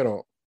jodido,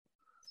 pero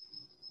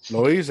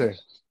lo hice.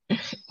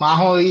 Más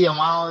jodido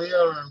de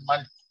lo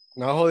normal.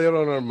 No jodido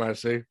lo normal,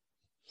 sí.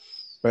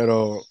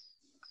 Pero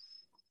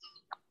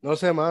no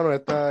sé, mano,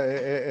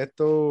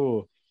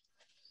 esto,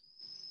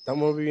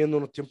 estamos viviendo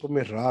unos tiempos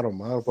muy raros,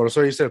 mano. Por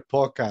eso hice el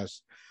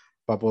podcast,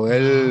 para Ajá.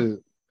 poder,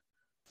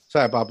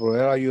 ¿sabes? Para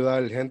poder ayudar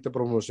a la gente a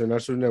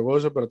promocionar sus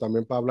negocios, pero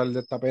también para hablar de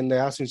esta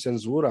pendeja sin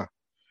censura.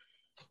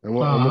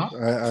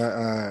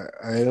 Ajá.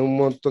 Hay un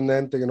montón de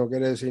gente que no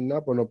quiere decir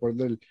nada por no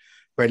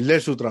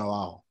perder su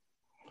trabajo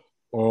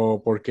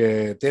o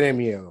porque tiene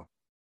miedo.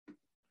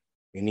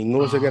 Y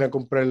ninguno se quiere Ajá.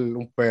 comprar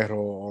un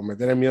perro o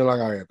meter el miedo en la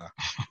gaveta.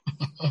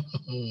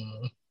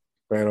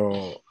 Pero,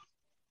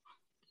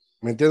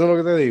 ¿me entiendes lo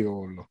que te digo,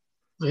 Gordo?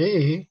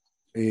 Sí.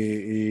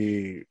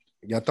 Y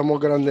ya estamos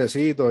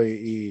grandecitos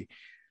y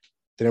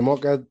tenemos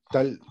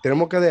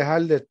que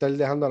dejar de estar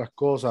dejando las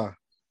cosas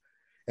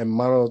en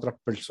manos de otras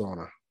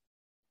personas.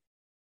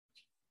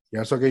 Y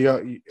eso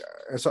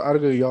es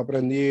algo que yo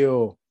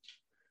he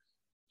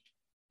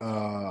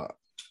ah,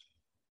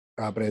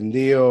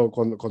 aprendido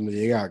cuando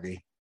llegué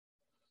aquí.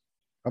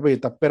 Papi,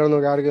 estás esperando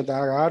que alguien te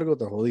haga algo,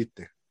 te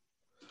jodiste.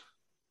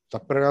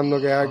 Estás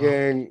esperando que Ajá.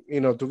 alguien, y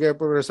no, tú quieres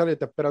progresar y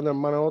estás esperando en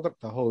mano a otra,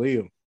 estás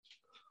jodido.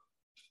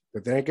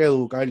 Te tienes que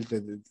educar,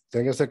 tienes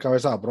que ser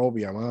cabeza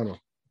propia, mano.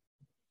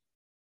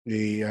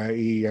 Y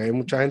hay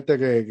mucha gente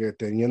que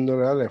teniendo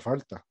edad le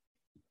falta.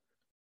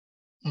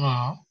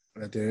 Ajá.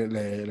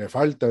 Le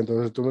falta.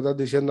 Entonces tú me estás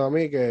diciendo a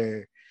mí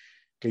que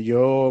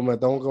yo me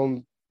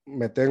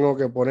tengo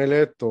que poner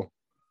esto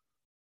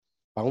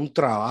para un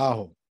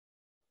trabajo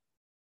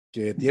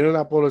que tiene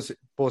la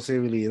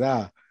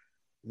posibilidad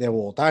de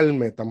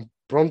votarme tan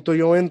pronto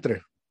yo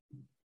entre.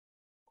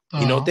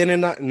 Y no Ajá. tiene,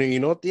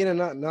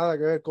 nada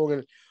que ver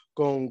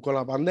con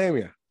la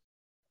pandemia.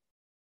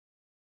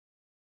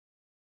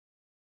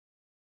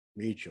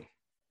 Bicho,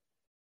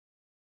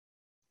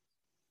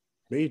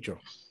 bicho,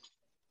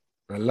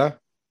 ¿verdad?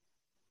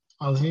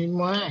 Así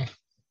mismo es.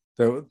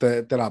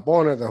 Te la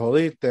pones, te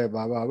jodiste,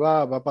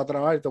 va para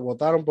trabajar y te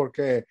votaron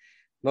porque,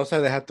 no sé,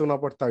 dejaste una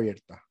puerta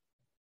abierta.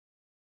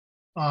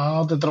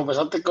 Ah, te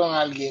tropezaste con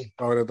alguien.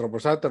 Ahora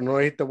tropezaste, no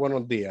dijiste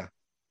buenos días.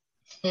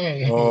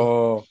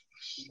 O,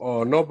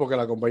 o no, porque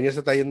la compañía se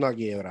está yendo a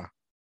quiebra.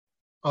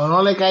 O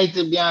no le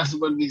caíste bien al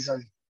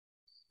supervisor.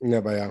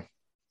 Mira para allá.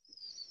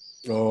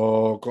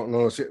 O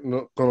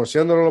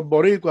conociéndolo los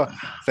boricuas,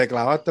 te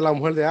clavaste la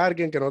mujer de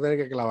alguien que no tiene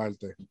que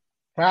clavarte.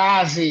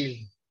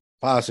 Fácil.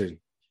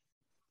 Fácil.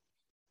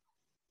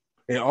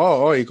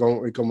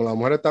 Y como las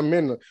mujeres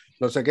también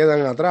no se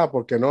quedan atrás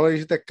porque no le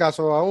hiciste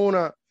caso a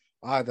una,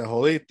 te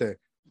jodiste.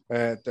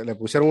 Le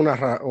pusieron un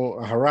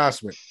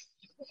harassment.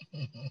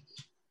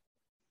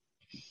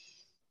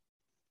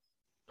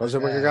 Entonces,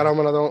 ¿por qué carajo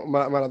me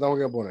la tengo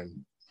que poner?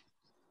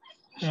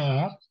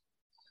 Ajá.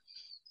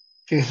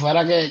 Si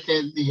fuera que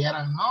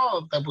dijeran,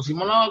 no, te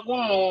pusimos la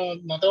vacuna, no,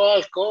 no te va a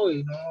dar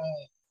COVID, no,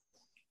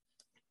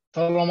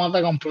 todo lo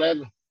mata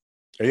completo.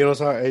 Ellos no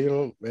saben,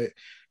 ellos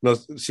no,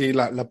 si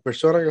las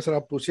personas que se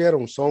las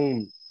pusieron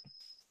son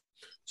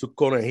sus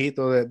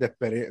conejitos de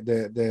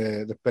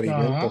Ajá,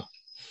 experimento,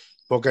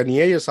 porque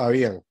ni ellos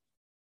sabían,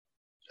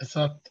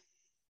 exacto.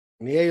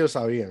 ni ellos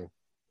sabían.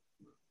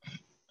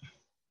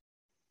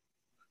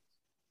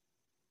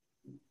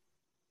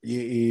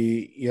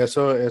 Y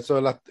eso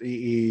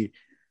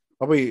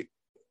papi,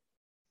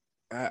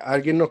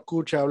 alguien nos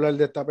escucha hablar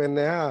de esta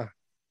pendejada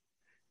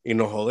y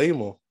nos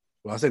jodimos.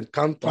 Lo hacen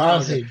canto,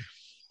 Fácil.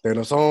 que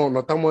no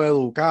estamos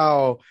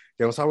educados,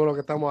 que no sabemos lo que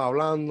estamos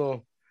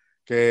hablando,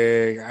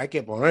 que hay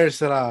que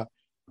ponérsela.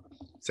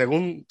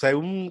 Según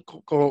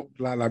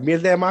la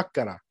miel de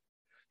máscara,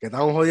 que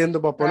estamos jodiendo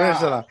para Ah,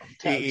 ponérsela,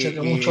 chacho,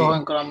 que muchos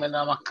joven con la y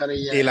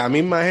mascarilla la esa.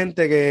 misma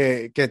gente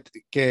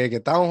que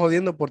estaban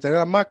jodiendo por tener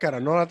la máscara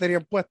no la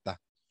tenían puesta.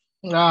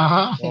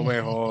 Ajá. No me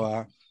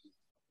joda.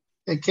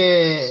 Es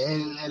que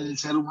el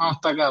ser humano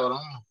está cabrón.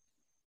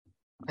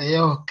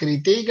 Ellos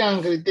critican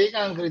a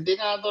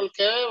todo el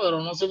que ve, pero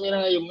no se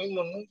miran a ellos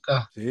mismos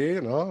nunca. Sí,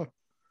 no.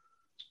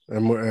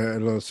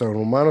 Los seres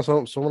humanos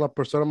somos las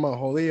personas más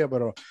jodidas,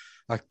 pero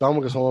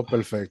actuamos que somos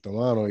perfectos,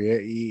 mano.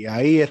 Y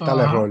ahí está el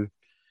Ajá, error.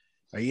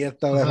 Ahí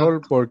está el error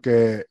exacto.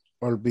 porque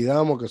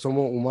olvidamos que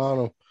somos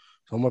humanos,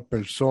 somos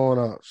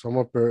personas,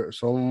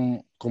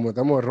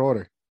 cometemos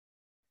errores.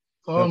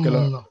 Y Todo el aunque,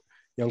 mundo.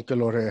 y aunque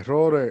los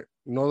errores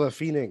no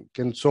definen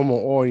quién somos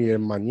hoy y el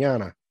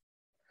mañana,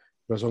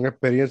 pero son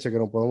experiencias que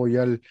nos podemos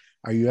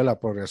ayudar a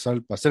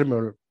progresar para ser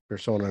mejor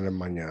persona en el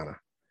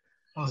mañana.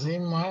 Así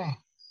más.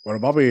 Bueno,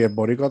 papi, el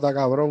boricua está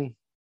cabrón.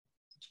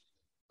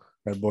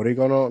 El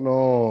boricua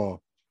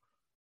no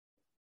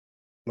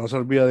se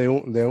olvida de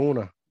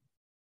una.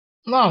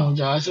 No,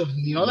 muchachos,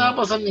 ni no te va a No.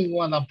 pasar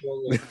ninguna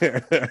tampoco.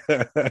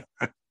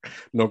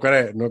 No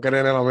cree en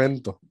el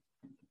lamento.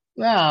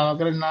 No, no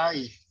crees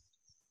nadie.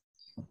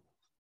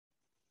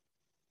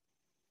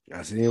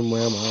 Así mismo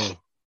es,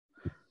 mano.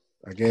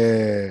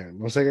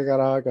 No sé qué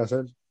carajo hay que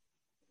hacer.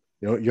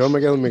 Yo me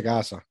quedo en mi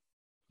casa.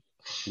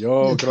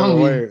 Yo Yo creo que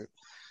también.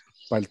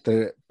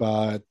 voy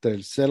para el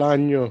tercer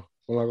año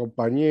con la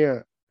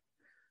compañía.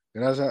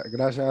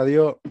 Gracias a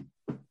Dios,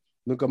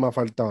 nunca me ha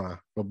faltado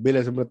nada. Los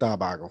biles siempre estaban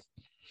pagos.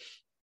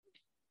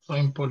 Eso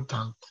es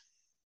importante.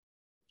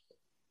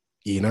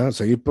 Y nada,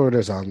 seguir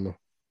progresando.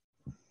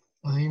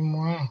 Así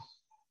más.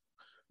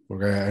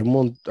 Porque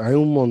hay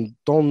un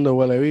montón de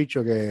huele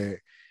bichos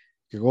que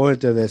cogen,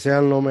 te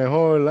desean lo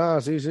mejor. Ah,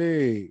 sí,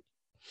 sí.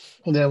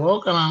 De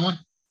boca nada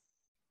más.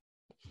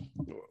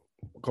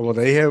 Como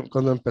te dije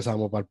cuando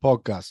empezamos para el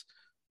podcast.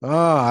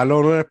 Ah,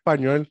 hablo en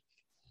español.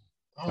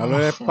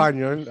 Hablo en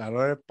español.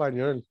 Hablo en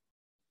español.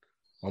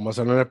 Vamos a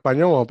hacerlo en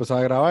español. Vamos a empezar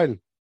a grabar.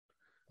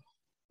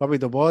 Papi,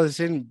 te puedo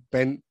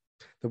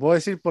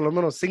decir por lo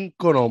menos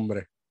 5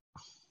 nombres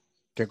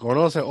que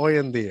conoces hoy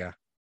en día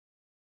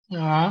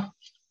Ajá.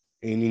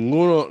 y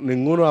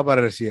ninguno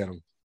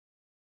aparecieron.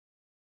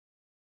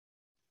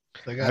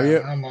 Se Había,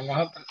 quedaron, no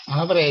se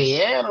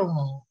atrevieron.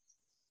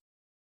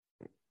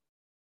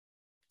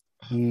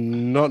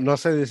 no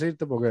sé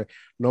decirte porque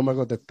no me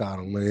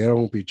contestaron, me dieron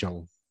un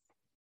pichón.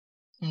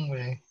 Ok.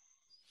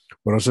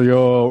 Por eso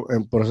yo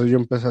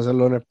empecé a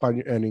hacerlo en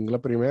español, en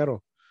inglés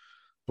primero,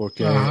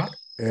 porque Ajá.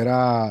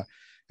 era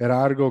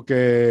algo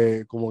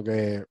que como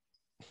que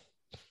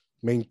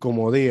me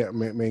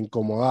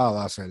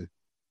incomodaba hacer.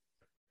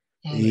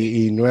 Ok.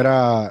 Y no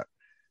era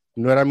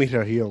mi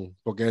región,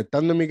 porque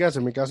estando en mi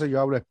casa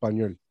yo hablo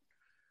español.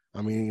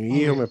 A mi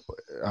hijo Ok.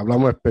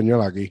 hablamos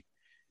español aquí.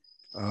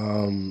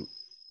 Um,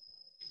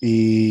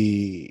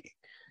 y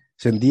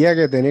sentía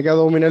que tenía que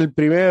dominar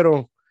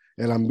primero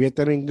el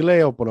ambiente en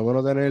inglés o por lo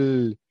menos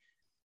tener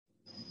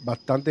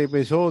bastante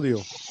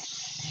episodios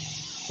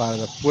para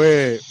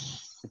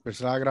después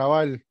empezar a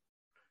grabar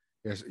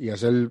y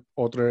hacer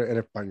otro en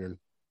español.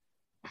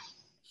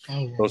 Ok.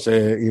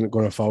 Entonces, y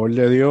con el favor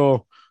de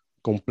Dios,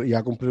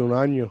 ya cumplí un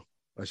año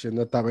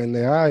haciendo esta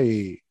pendeja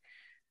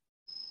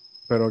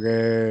pero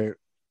que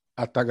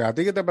hasta que a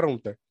ti que te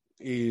pregunté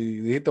y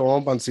dijiste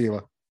vamos para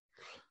encima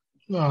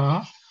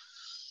Ajá.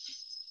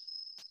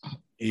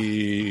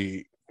 y,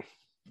 y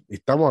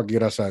estamos aquí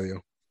gracias a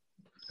Dios.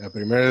 El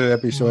primer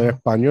episodio en Bueno,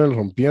 español,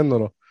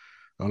 rompiéndolo,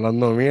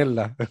 hablando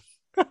mierda,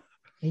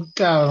 un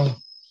cabrón.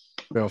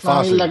 pero Una mierda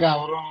fácil,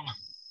 cabrona.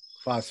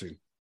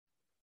 fácil.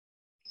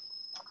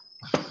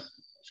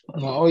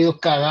 Los oídos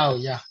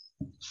cagados ya.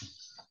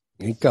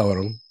 Y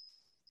cabrón.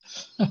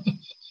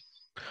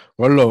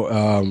 Gordo,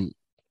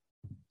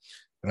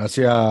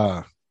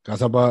 gracias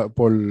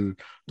por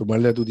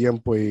tomarle tu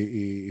tiempo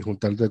y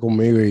juntarte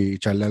conmigo y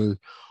charlar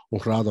un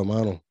rato,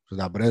 mano. Se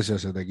te aprecia,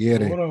 se te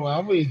quiere Seguro,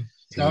 papi.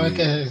 Sabes y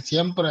que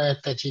siempre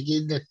este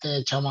chiquito,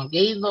 este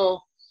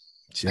chamaquito,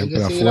 hay que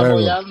siempre a seguir fuego.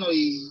 apoyando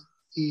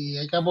y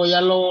hay que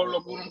apoyar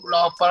lo que uno,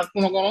 los pares que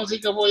uno conoce,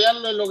 hay que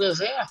apoyarlo en lo que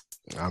sea.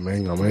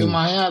 Amén, Porque amén.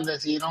 imagínate,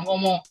 si no,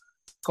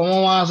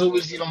 ¿cómo van a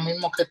subir si los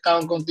mismos que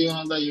estaban contigo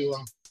no te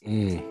ayudan?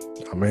 Mm,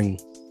 amén.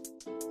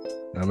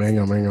 Amén,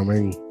 amén,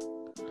 amén.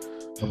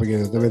 Papi, que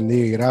Dios te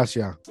bendiga y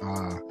gracias.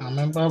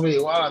 Amén, papi,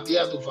 igual a ti,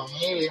 a tu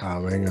familia.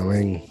 Amén,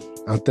 amén.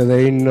 Antes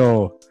de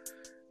irnos,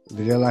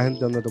 dile a la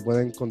gente dónde te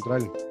pueden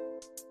encontrar.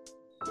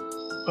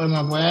 Pues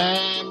me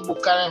pueden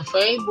buscar en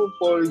Facebook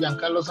por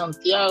Giancarlo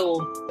Santiago.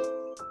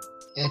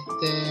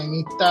 En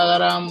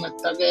Instagram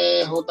está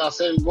que es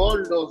JC el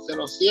Gordo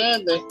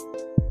 07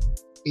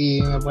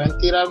 y me pueden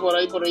tirar por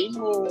ahí por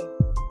inbox,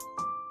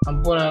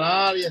 están por el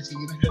área, si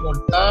quieren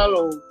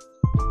recortarlo,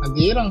 me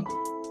tiran.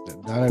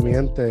 Dale,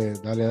 miente,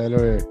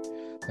 dale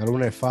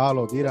un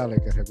follow,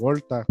 tírale, que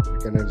recorta,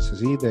 que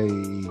necesite.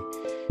 Y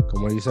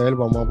como dice él,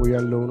 vamos a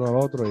apoyarlo uno al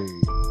otro. Y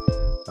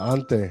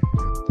adelante,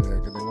 que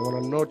tenga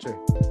buenas noches.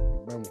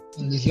 Nos vemos.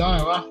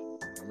 Bendiciones, va.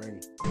 Amén.